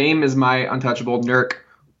so Dame is my untouchable. Nurk,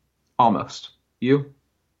 almost. You?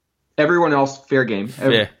 Everyone else, fair game.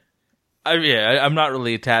 Yeah. I'm not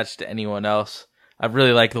really attached to anyone else. I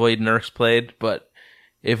really like the way Nurk's played, but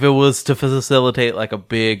if it was to facilitate like a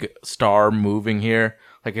big star moving here,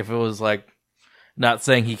 like if it was like, not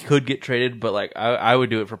saying he could get traded, but like I would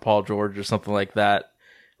do it for Paul George or something like that.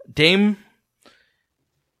 Dame,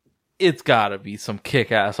 it's gotta be some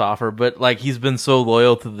kick-ass offer, but like he's been so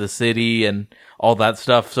loyal to the city and all that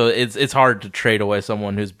stuff, so it's hard to trade away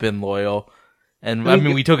someone who's been loyal. And I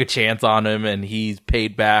mean, we took a chance on him, and he's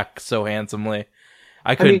paid back so handsomely.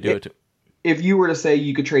 I couldn't do it. If you were to say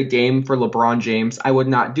you could trade Dame for LeBron James, I would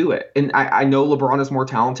not do it. And I know LeBron is more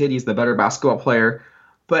talented; he's the better basketball player.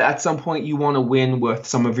 But at some point, you want to win with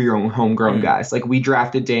some of your own homegrown guys. Like we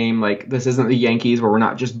drafted Dame. Like this isn't the Yankees where we're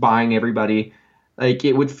not just buying everybody. Like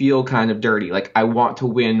it would feel kind of dirty. Like I want to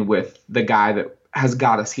win with the guy that has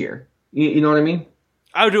got us here. You know what I mean?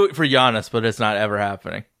 I would do it for Giannis, but it's not ever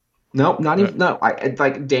happening. Nope, not even. No,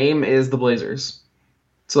 like Dame is the Blazers.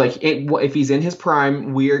 So like, if he's in his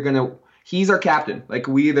prime, he's our captain. Like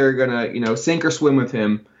we either gonna sink or swim with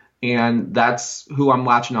him, and that's who I'm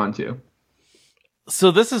latching on to.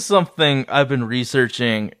 So this is something I've been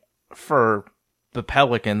researching for the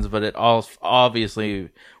Pelicans, but it all obviously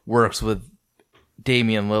works with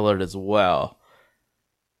Damian Lillard as well.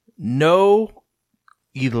 No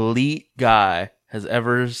elite guy has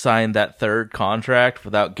ever signed that third contract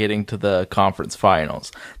without getting to the conference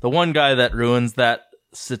finals. The one guy that ruins that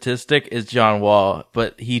statistic is John Wall,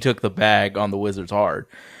 but he took the bag on the Wizards hard.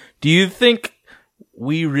 Do you think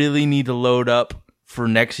we really need to load up for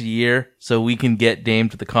next year so we can get Dame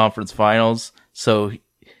to the conference finals, so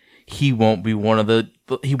he won't be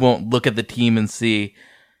he won't look at the team and see,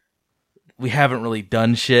 we haven't really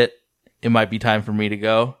done shit, it might be time for me to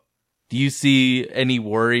go? Do you see any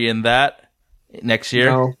worry in that next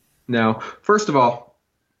year? No. First of all,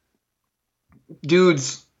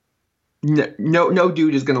 dudes, no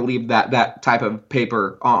dude is going to leave that type of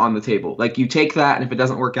paper on the table. Like you take that, and if it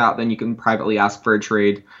doesn't work out, then you can privately ask for a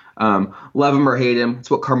trade. Love him or hate him,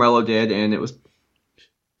 it's what Carmelo did, and it was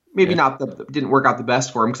maybe didn't work out the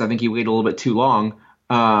best for him because I think he waited a little bit too long.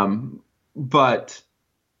 But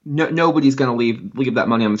nobody's going to leave that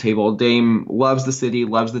money on the table. Dame loves the city,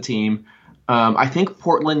 loves the team. I think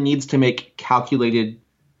Portland needs to make calculated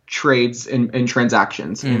trades and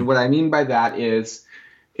transactions. And what I mean by that is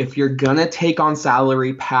if you're going to take on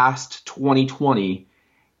salary past 2020,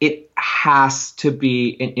 it has to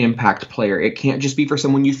be an impact player. It can't just be for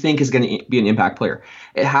someone you think is going to be an impact player.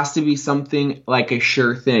 It has to be something like a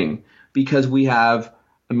sure thing, because we have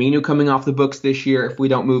Aminu coming off the books this year. If we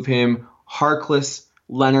don't move him, Harkless,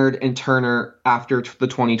 Leonard, and Turner after the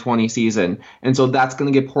 2020 season. And so that's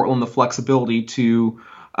going to give Portland the flexibility to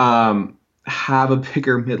have a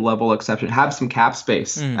bigger mid-level exception, have some cap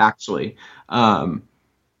space, actually. Then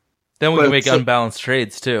we can make unbalanced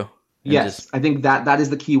trades, too. Yes, I think that is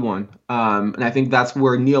the key one. And I think that's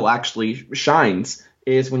where Neil actually shines,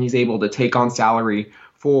 is when he's able to take on salary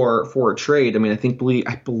for a trade. I mean,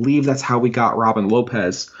 I believe that's how we got Robin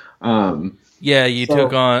Lopez. Took on...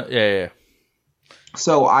 Yeah.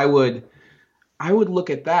 So I would look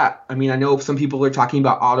at that. I mean, I know some people are talking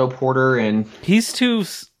about Otto Porter, and he's too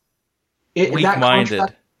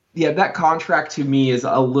weak-minded. That contract to me is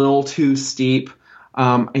a little too steep,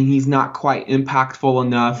 and he's not quite impactful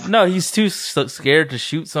enough. No, he's too scared to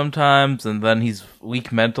shoot sometimes, and then he's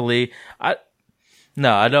weak mentally. I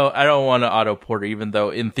don't want to Otto Porter, even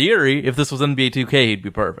though in theory, if this was NBA 2K, he'd be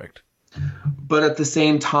perfect. But at the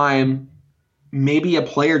same time, maybe a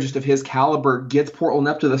player just of his caliber gets Portland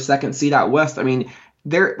up to the second seed out west. I mean,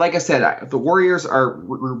 like I said, the Warriors are,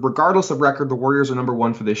 regardless of record, the Warriors are number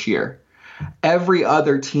one for this year. Every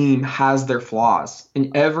other team has their flaws,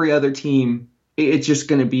 and every other team, it's just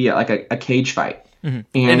going to be like a cage fight. Mm-hmm.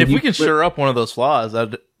 And if we can shore up one of those flaws,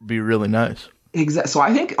 that'd be really nice. Exactly. So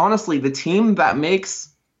I think, honestly, the team that makes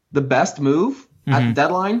the best move at the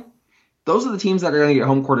deadline, those are the teams that are going to get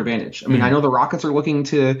home court advantage. I mean, I know the Rockets are looking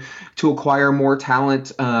to acquire more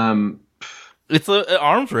talent. It's an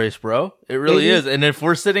arms race, bro. It really is. And if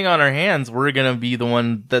we're sitting on our hands, we're going to be the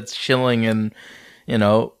one that's chilling in,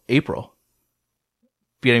 April,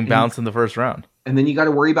 getting bounced in the first round. And then you got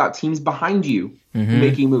to worry about teams behind you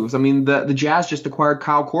making moves. I mean, the Jazz just acquired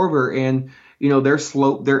Kyle Korver, and they're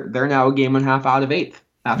slow. They're now a game and a half out of eighth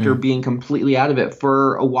after being completely out of it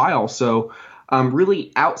for a while. So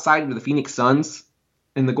really, outside of the Phoenix Suns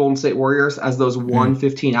and the Golden State Warriors as those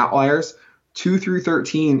 1-15 outliers, 2 through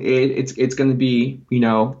 13, it's going to be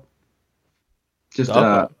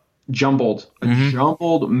jumbled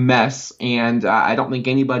mess, and I don't think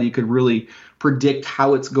anybody could really predict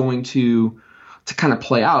how it's going to kind of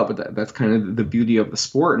play out. But that's kind of the beauty of the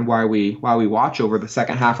sport and why we watch over the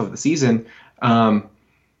second half of the season.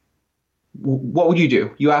 What would you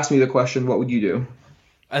do? You asked me the question. What would you do?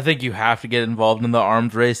 I think you have to get involved in the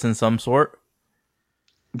arms race in some sort.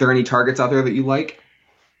 Are there any targets out there that you like?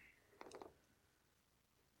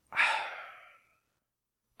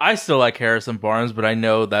 I still like Harrison Barnes, but I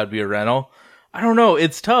know that'd be a rental. I don't know.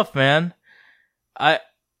 It's tough, man. I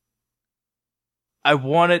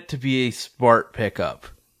want it to be a smart pickup.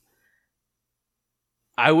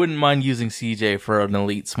 I wouldn't mind using CJ for an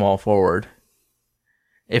elite small forward.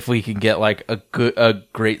 If we can get like a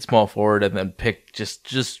great small forward and then pick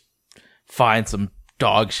just find some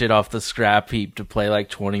dog shit off the scrap heap to play like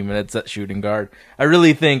 20 minutes at shooting guard. I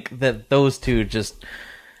really think that those two just,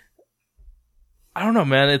 I don't know,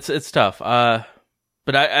 man. It's tough. But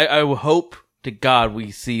I hope to God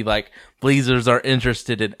we see like Blazers are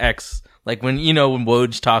interested in X. Like when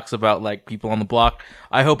Woj talks about like people on the block,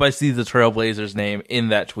 I hope I see the Trailblazers name in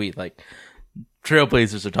that tweet. Like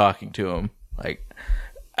Trailblazers are talking to him. Like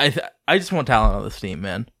I just want talent on this team,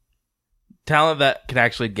 man. Talent that can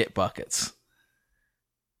actually get buckets.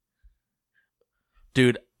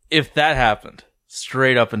 Dude, if that happened,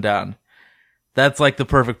 straight up and down, that's like the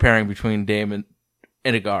perfect pairing between Dame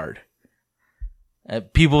and a guard.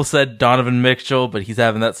 People said Donovan Mitchell, but he's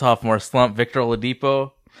having that sophomore slump. Victor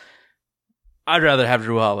Oladipo. I'd rather have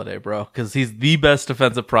Drew Holiday, bro, because he's the best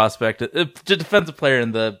defensive prospect, defensive player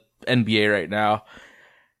in the NBA right now.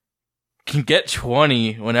 Can get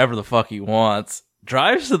 20 whenever the fuck he wants.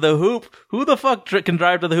 Drives to the hoop. Who the fuck can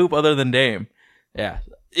drive to the hoop other than Dame? Yeah.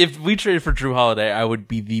 If we traded for Drew Holiday, I would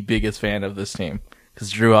be the biggest fan of this team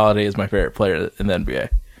because Drew Holiday is my favorite player in the NBA.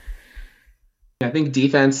 I think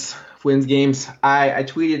defense wins games. I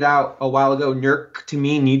tweeted out a while ago, Nurk to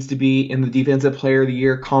me needs to be in the defensive player of the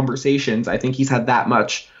year conversations. I think he's had that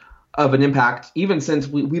much of an impact even since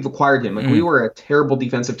we've acquired him. Like we were a terrible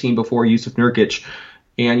defensive team before Yusuf Nurkic.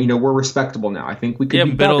 And we're respectable now. I think we could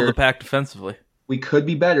be better. Middle of the pack defensively. We could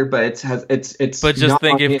be better, but it's. But just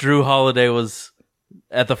think if Drew Holiday was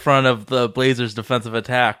at the front of the Blazers' defensive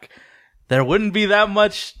attack, there wouldn't be that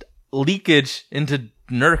much leakage into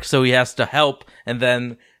Nurk, so he has to help, and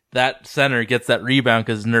then that center gets that rebound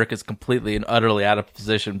because Nurk is completely and utterly out of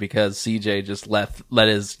position because CJ just let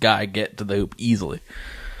his guy get to the hoop easily.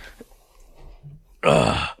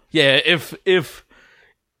 Yeah, if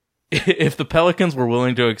the Pelicans were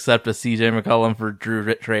willing to accept a CJ McCollum for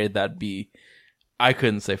Drew trade, that'd be, I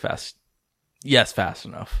couldn't say fast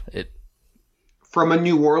enough. From a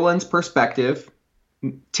New Orleans perspective,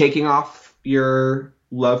 taking off your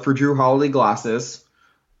love for Drew Holiday glasses,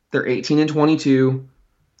 they're 18-22,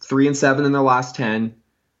 3-7 in their last 10,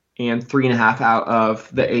 and 3.5 out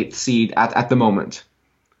of the 8th seed at the moment.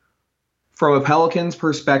 From a Pelicans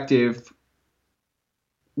perspective,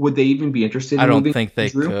 would they even be interested in I don't moving think they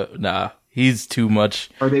Drew? could. Nah, he's too much.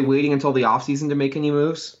 Are they waiting until the offseason to make any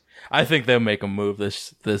moves? I think they'll make a move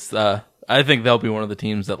I think they'll be one of the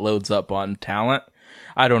teams that loads up on talent.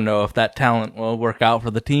 I don't know if that talent will work out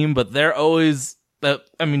for the team, but they're always Dell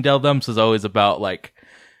Demps is always about like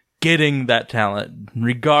getting that talent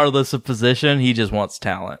regardless of position. He just wants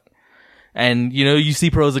talent. And you see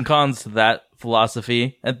pros and cons to that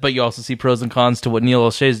philosophy, but you also see pros and cons to what Neil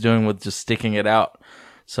O'Shea is doing with just sticking it out.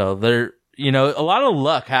 So a lot of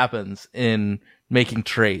luck happens in making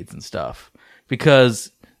trades and stuff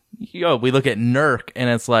because, we look at Nurk and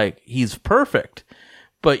it's like, he's perfect.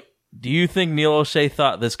 But do you think Neil O'Shea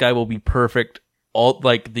thought this guy will be perfect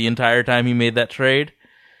the entire time he made that trade?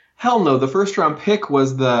 Hell no. The first round pick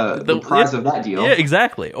was the prize of that deal. Yeah,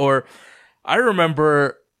 exactly. Or I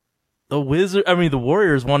remember the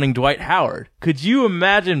Warriors wanting Dwight Howard. Could you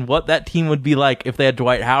imagine what that team would be like if they had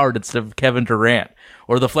Dwight Howard instead of Kevin Durant?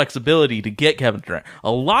 Or the flexibility to get Kevin Durant.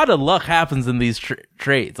 A lot of luck happens in these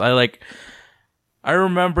trades. I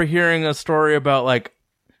remember hearing a story about like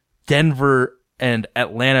Denver and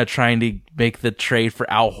Atlanta trying to make the trade for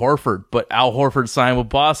Al Horford, but Al Horford signed with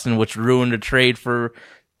Boston, which ruined a trade for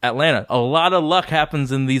Atlanta. A lot of luck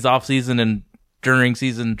happens in these offseason and during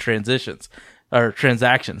season transactions,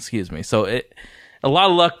 So a lot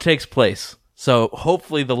of luck takes place. So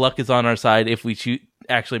hopefully the luck is on our side if we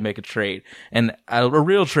actually make a trade, and a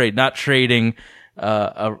real trade, not trading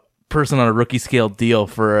a person on a rookie scale deal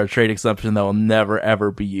for a trade exception that will never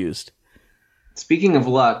ever be used. Speaking of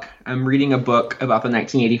luck, I'm reading a book about the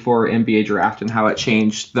 1984 NBA draft and how it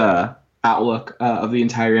changed the outlook of the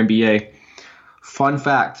entire NBA. Fun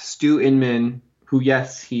fact, Stu Inman, who,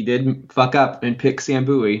 yes, he did fuck up and pick Sam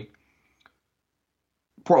Bowie,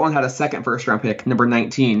 Portland had a second first-round pick, number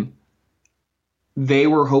 19. They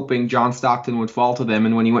were hoping John Stockton would fall to them,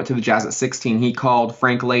 and when he went to the Jazz at 16, he called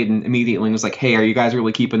Frank Layden immediately and was like, hey, are you guys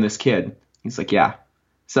really keeping this kid? He's like, yeah.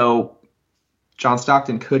 So John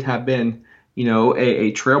Stockton could have been,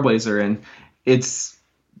 a trailblazer, and it's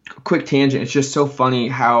a quick tangent. It's just so funny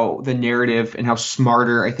how the narrative and how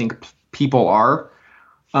smarter I think people are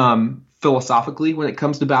philosophically when it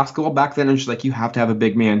comes to basketball. Back then, it's just like, you have to have a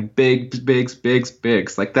big man,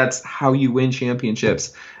 bigs. Like, that's how you win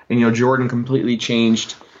championships. And, Jordan completely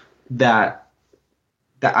changed that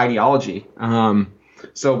ideology.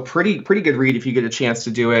 So pretty good read if you get a chance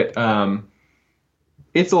to do it.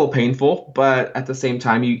 It's a little painful, but at the same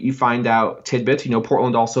time, you find out tidbits.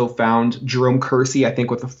 Portland also found Jerome Kersey, I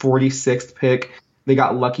think, with the 46th pick. They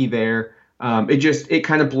got lucky there. It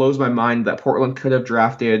kind of blows my mind that Portland could have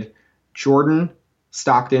drafted Jordan,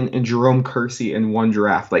 Stockton, and Jerome Kersey in one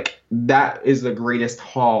draft. Like, that is the greatest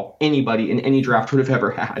haul anybody in any draft would have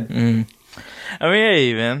ever had. I mean,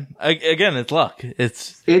 hey, man. Again, it's luck.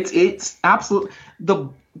 It's absolute.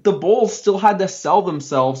 The Bulls still had to sell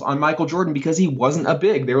themselves on Michael Jordan because he wasn't a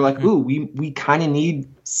big. They were like, ooh, we kind of need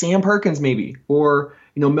Sam Perkins maybe, or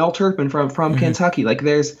Mel Turpin from Kentucky. Like,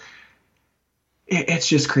 it's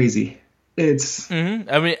just crazy. It's. I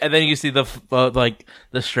mean, and then you see the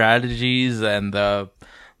strategies and the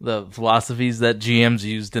philosophies that GMs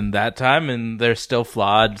used in that time, and they're still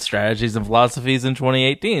flawed strategies and philosophies in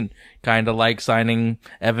 2018. Kind of like signing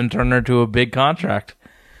Evan Turner to a big contract.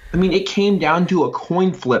 I mean, it came down to a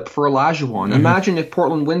coin flip for Olajuwon. Imagine if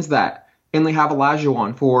Portland wins that and they have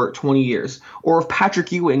Olajuwon for 20 years. Or if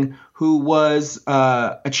Patrick Ewing, who was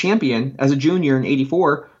a champion as a junior in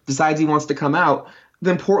 84, decides he wants to come out,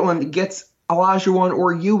 then Portland gets Olajuwon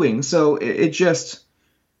or Ewing. So it just,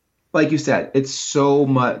 like you said, it's so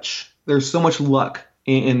much. There's so much luck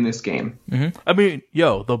in this game. I mean,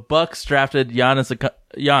 the Bucks drafted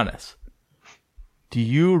Giannis. Do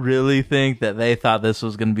you really think that they thought this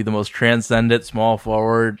was going to be the most transcendent small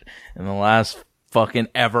forward in the last fucking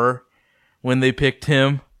ever when they picked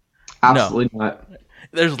him? Absolutely not.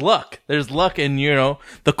 There's luck. There's luck, and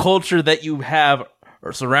the culture that you have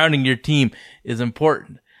or surrounding your team is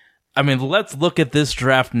important. I mean, let's look at this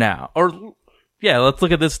draft now. Let's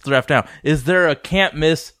look at this draft now. Is there a can't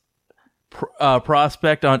miss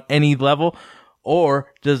prospect on any level?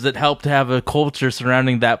 Or does it help to have a culture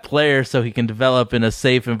surrounding that player so he can develop in a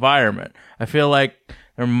safe environment? I feel like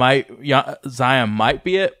Zion might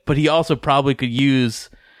be it, but he also probably could use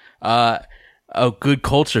a good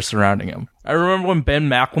culture surrounding him. I remember when Ben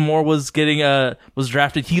McLemore was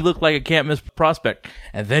drafted, he looked like a can't miss prospect,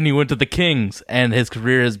 and then he went to the Kings, and his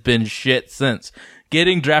career has been shit since.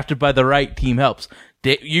 Getting drafted by the right team helps.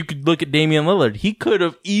 You could look at Damian Lillard. He could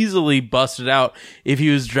have easily busted out if he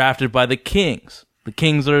was drafted by the Kings. The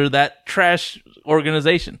Kings are that trash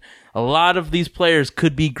organization. A lot of these players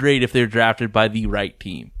could be great if they're drafted by the right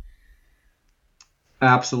team.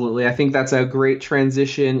 Absolutely. I think that's a great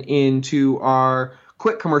transition into our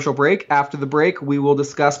quick commercial break. After the break, we will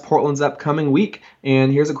discuss Portland's upcoming week.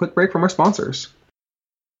 And here's a quick break from our sponsors.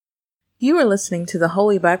 You are listening to The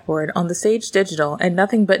Holy Backboard on the Sage Digital and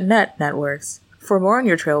Nothing But Net networks. For more on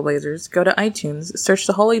your Trailblazers, go to iTunes, search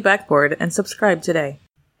The Holy Backboard, and subscribe today.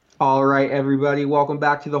 All right, everybody. Welcome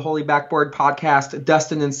back to the Holy Backboard podcast.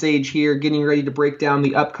 Dustin and Sage here, getting ready to break down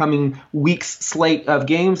the upcoming week's slate of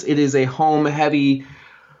games. It is a home-heavy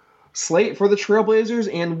slate for the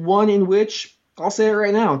Trailblazers, and one in which, I'll say it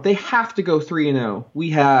right now, they have to go 3-0. We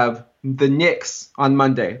have the Knicks on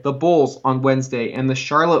Monday, the Bulls on Wednesday, and the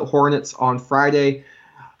Charlotte Hornets on Friday.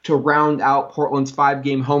 To round out Portland's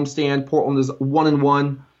 5-game homestand. Portland is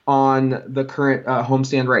 1-1 on the current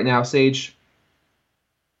homestand right now. Sage,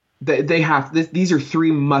 they have these are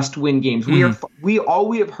 3 must-win games. All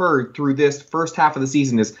we have heard through this first half of the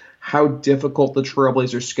season is how difficult the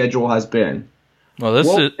Trailblazers' schedule has been.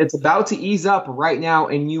 It's about to ease up right now,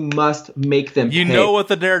 and you must make them. You know what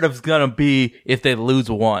the narrative's gonna be if they lose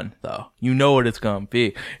one, though. You know what it's gonna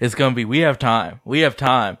be. It's gonna be we have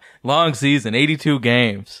time. Long season, 82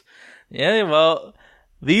 games. Yeah, well,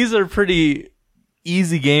 these are pretty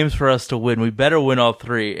easy games for us to win. We better win all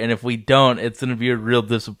 3, and if we don't, it's gonna be a real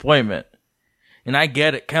disappointment. And I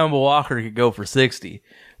get it. Kemba Walker could go for 60,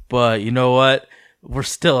 but you know what? We're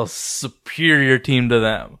still a superior team to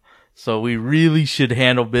them. So we really should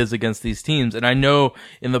handle biz against these teams. And I know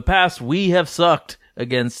in the past we have sucked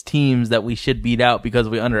against teams that we should beat out because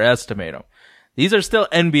we underestimate them. These are still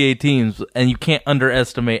NBA teams, and you can't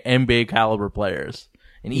underestimate NBA caliber players.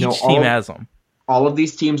 And each team has them. All of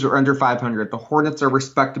these teams are under 500. The Hornets are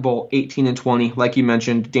respectable, 18-20, like you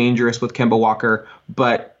mentioned, dangerous with Kemba Walker,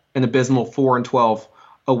 but an abysmal 4-12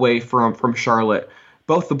 away from Charlotte.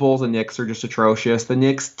 Both the Bulls and Knicks are just atrocious. The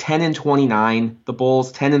Knicks 10-29, the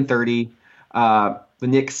Bulls 10-30. The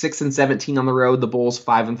Knicks 6-17 on the road, the Bulls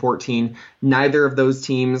 5-14. Neither of those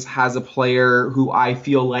teams has a player who I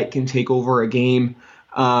feel like can take over a game.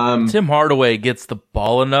 Tim Hardaway gets the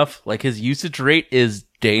ball enough. Like, his usage rate is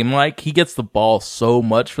Dame-like. He gets the ball so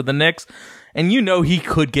much for the Knicks. And you know he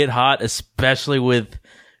could get hot, especially with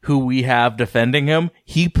who we have defending him.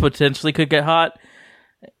 He potentially could get hot.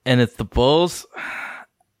 And it's the Bulls.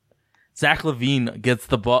 Zach LaVine gets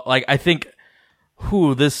the ball. Like, I think,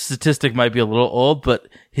 this statistic might be a little old, but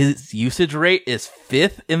his usage rate is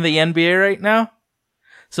 5th in the NBA right now.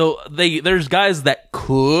 So there's guys that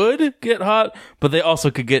could get hot, but they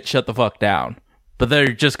also could get shut the fuck down. But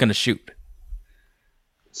they're just going to shoot.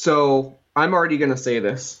 So I'm already going to say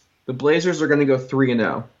this. The Blazers are going to go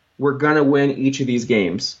 3-0. We're going to win each of these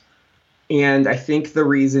games. And I think the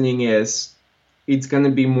reasoning is it's going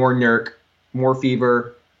to be more Nurk, more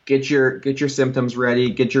fever. Get your symptoms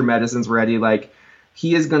ready. Get your medicines ready. Like,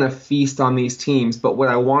 he is going to feast on these teams. But what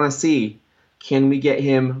I want to see, can we get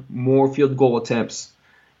him more field goal attempts?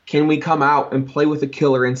 Can we come out and play with a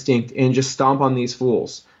killer instinct and just stomp on these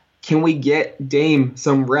fools? Can we get Dame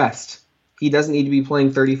some rest? He doesn't need to be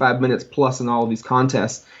playing 35 minutes plus in all of these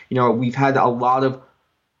contests. You know, we've had a lot of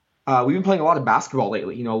we've been playing a lot of basketball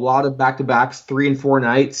lately. You know, a lot of back-to-backs, 3 and 4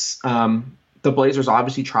 nights. The Blazers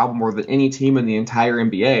obviously travel more than any team in the entire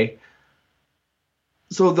NBA.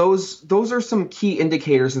 So those are some key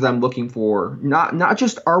indicators that I'm looking for. Not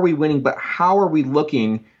just are we winning, but how are we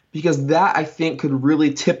looking? Because that, I think, could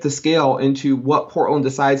really tip the scale into what Portland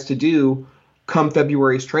decides to do come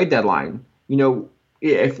February's trade deadline. You know,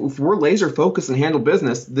 if we're laser focused and handle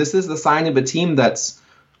business, this is the sign of a team that's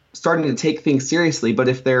starting to take things seriously. But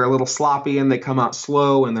if they're a little sloppy and they come out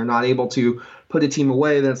slow and they're not able to put a team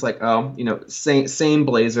away, then it's like, oh, you know, same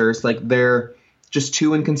Blazers. Like, they're just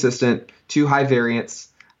too inconsistent, too high variance.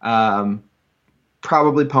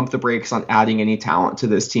 Probably pump the brakes on adding any talent to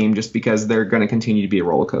this team just because they're going to continue to be a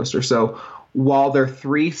roller coaster. So while they're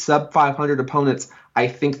 3 sub-500 opponents, I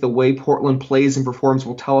think the way Portland plays and performs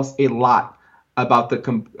will tell us a lot about the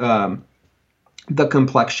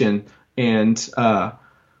complexion and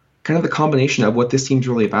kind of the combination of what this team's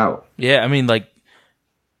really about. Yeah, I mean, like,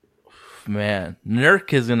 man,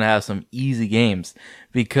 Nurk is going to have some easy games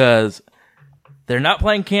because they're not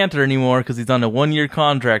playing Cantor anymore because he's on a 1-year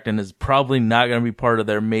contract and is probably not going to be part of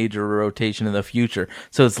their major rotation in the future.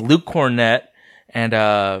 So it's Luke Cornett and,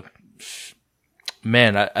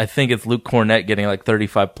 man, I think it's Luke Cornett getting like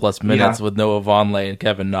 35 plus minutes with Noah Vonleh and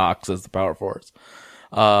Kevin Knox as the power force.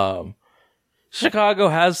 Chicago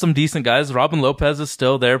has some decent guys. Robin Lopez is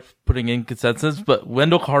still there putting in consensus, but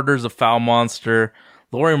Wendell Carter's a foul monster.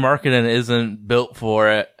 Lauri Markkanen isn't built for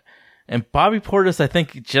it. And Bobby Portis, I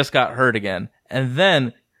think, just got hurt again. And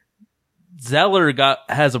then Zeller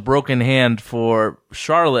has a broken hand for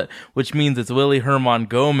Charlotte, which means it's Willie Herman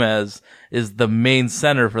Gomez is the main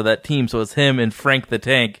center for that team. So it's him and Frank the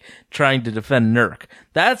Tank trying to defend Nurk.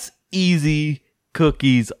 That's easy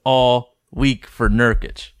cookies all week for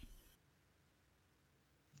Nurkic.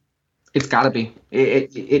 It's got to be.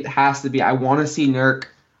 It has to be. I want to see Nurk.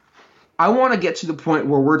 I want to get to the point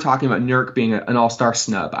where we're talking about Nurk being an all-star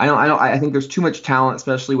snub. I think there's too much talent,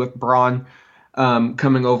 especially with Braun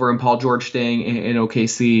coming over and Paul George staying in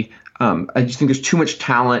OKC. I just think there's too much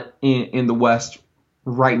talent in the West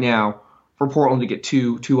right now for Portland to get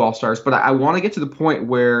two all-stars. But I want to get to the point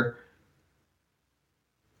where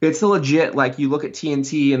it's a legit, like, you look at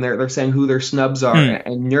TNT and they're saying who their snubs are,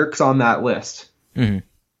 and Nurk's on that list. Mm-hmm.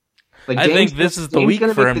 Like, I think this is the week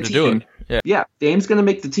for him to do it. Yeah, Dame's going to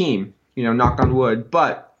make the team, knock on wood.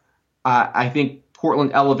 But I think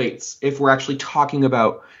Portland elevates if we're actually talking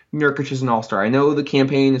about Nurkic as an all-star. I know the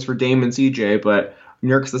campaign is for Dame and CJ, but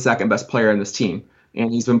Nurk's the second best player in this team.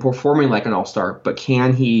 And he's been performing like an all-star. But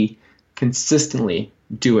can he consistently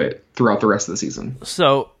do it throughout the rest of the season?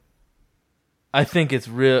 So, I think it's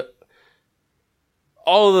real.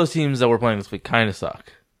 All of those teams that we're playing this week kind of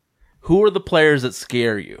suck. Who are the players that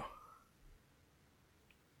scare you?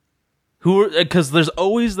 Because there's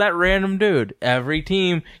always that random dude. Every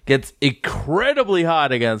team gets incredibly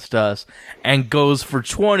hot against us and goes for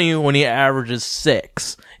 20 when he averages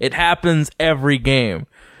 6. It happens every game.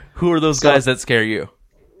 Who are those guys that scare you?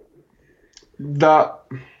 The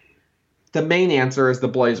main answer is the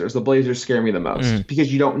Blazers. The Blazers scare me the most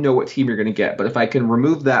because you don't know what team you're going to get. But if I can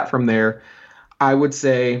remove that from there, I would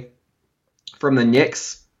say from the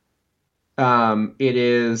Knicks, it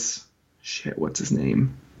is what's his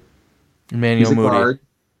name? Emmanuel Moody. Guard.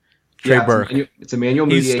 Trey Burke. It's Emmanuel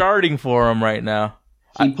Moody. He's starting for him right now.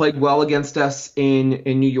 He played well against us in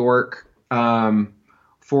New York.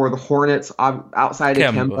 For the Hornets, outside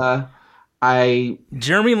of Kemba,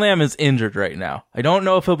 Jeremy Lamb is injured right now. I don't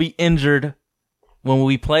know if he'll be injured when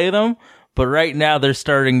we play them, but right now they're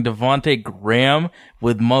starting Devontae Graham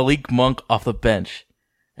with Malik Monk off the bench.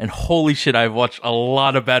 And holy shit, I've watched a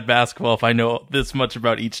lot of bad basketball if I know this much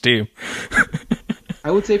about each team.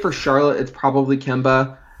 I would say for Charlotte, it's probably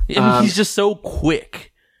Kemba. He's just so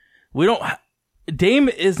quick. Dame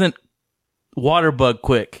isn't waterbug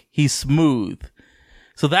quick. He's smooth.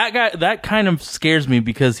 So that kind of scares me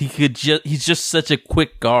because he's just such a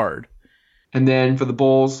quick guard. And then for the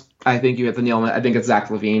Bulls, I think you hit the nail on it. I think it's Zach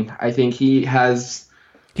LaVine. I think he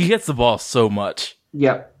gets the ball so much.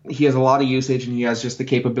 Yep. He has a lot of usage, and he has just the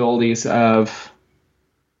capabilities of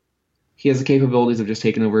just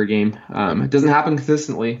taking over a game. It doesn't happen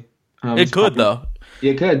consistently. It could though.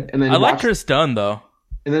 It could. And then I like Chris Dunn though.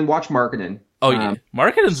 And then watch Markkanen. Oh yeah,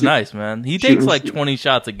 Markkanen's nice, man. He takes like 20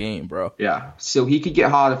 shots a game, bro. Yeah, so he could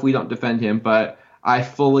get hot if we don't defend him, but I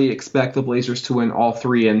fully expect the Blazers to win all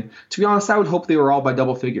three. And to be honest, I would hope they were all by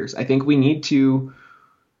double figures. I think we need to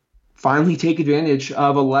finally take advantage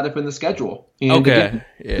of a let up in the schedule. And again,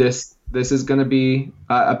 this is going to be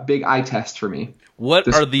a big eye test for me. What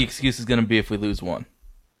are the excuses going to be if we lose one?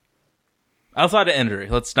 Outside of injury,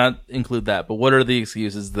 let's not include that. But what are the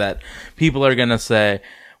excuses that people are going to say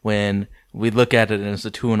when we look at it and it's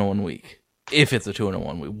a 2-1 week? If it's a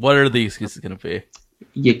 2-1 week, what are the excuses going to be?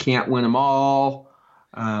 You can't win them all.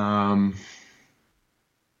 Portland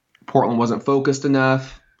wasn't focused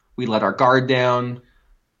enough. We let our guard down.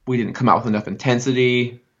 We didn't come out with enough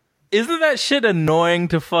intensity. Isn't that shit annoying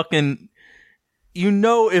to fucking...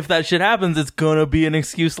 if that shit happens, it's gonna be an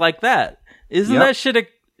excuse like that. Isn't that shit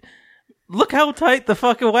Look how tight the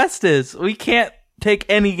fucking West is. We can't take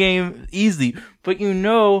any game easy. But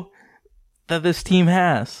that this team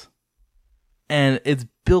has. And it's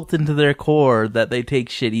built into their core that they take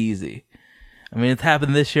shit easy. I mean, it's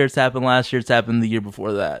happened this year, it's happened last year, it's happened the year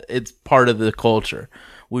before that. It's part of the culture.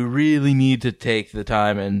 We really need to take the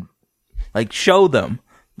time and, show them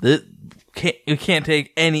that you can't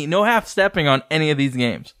take no half-stepping on any of these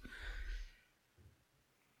games.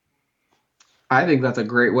 I think that's a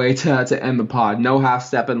great way to end the pod. No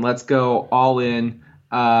half-stepping. Let's go all in.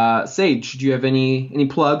 Sage, do you have any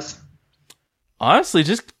plugs? Honestly,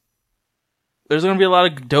 there's going to be a lot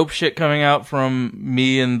of dope shit coming out from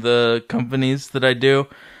me and the companies that I do.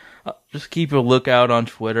 Just keep a lookout on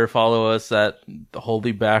Twitter. Follow us at the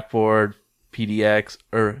Holy Backboard PDX,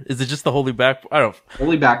 or is it just the Holy Backboard? I don't know.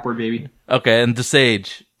 Holy Backboard, baby. Okay, and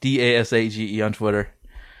Dasage, DASAGE on Twitter.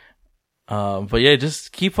 But yeah,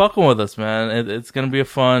 just keep fucking with us, man. It's going to be a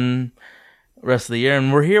fun rest of the year,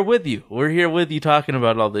 and we're here with you. We're here with you talking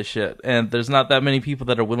about all this shit. And there's not that many people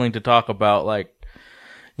that are willing to talk about,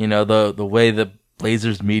 the way the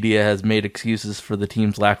Blazers media has made excuses for the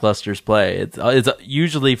team's lackluster play. It's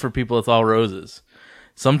usually for people, it's all roses.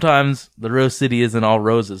 Sometimes the Rose City isn't all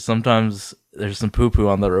roses. Sometimes there's some poo-poo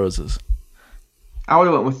on the roses. I would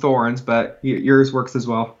have went with thorns, but yours works as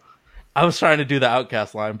well. I was trying to do the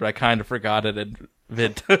Outcast line, but I kind of forgot it in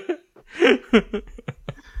mid.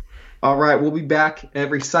 All right, we'll be back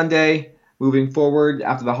every Sunday moving forward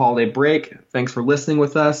after the holiday break. Thanks for listening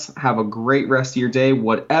with us. Have a great rest of your day,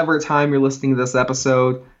 whatever time you're listening to this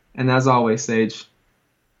episode. And as always, Sage,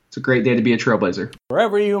 it's a great day to be a Trailblazer.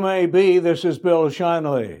 Wherever you may be, this is Bill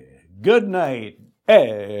Shinley. Good night,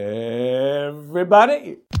 everybody.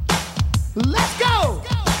 Let's go!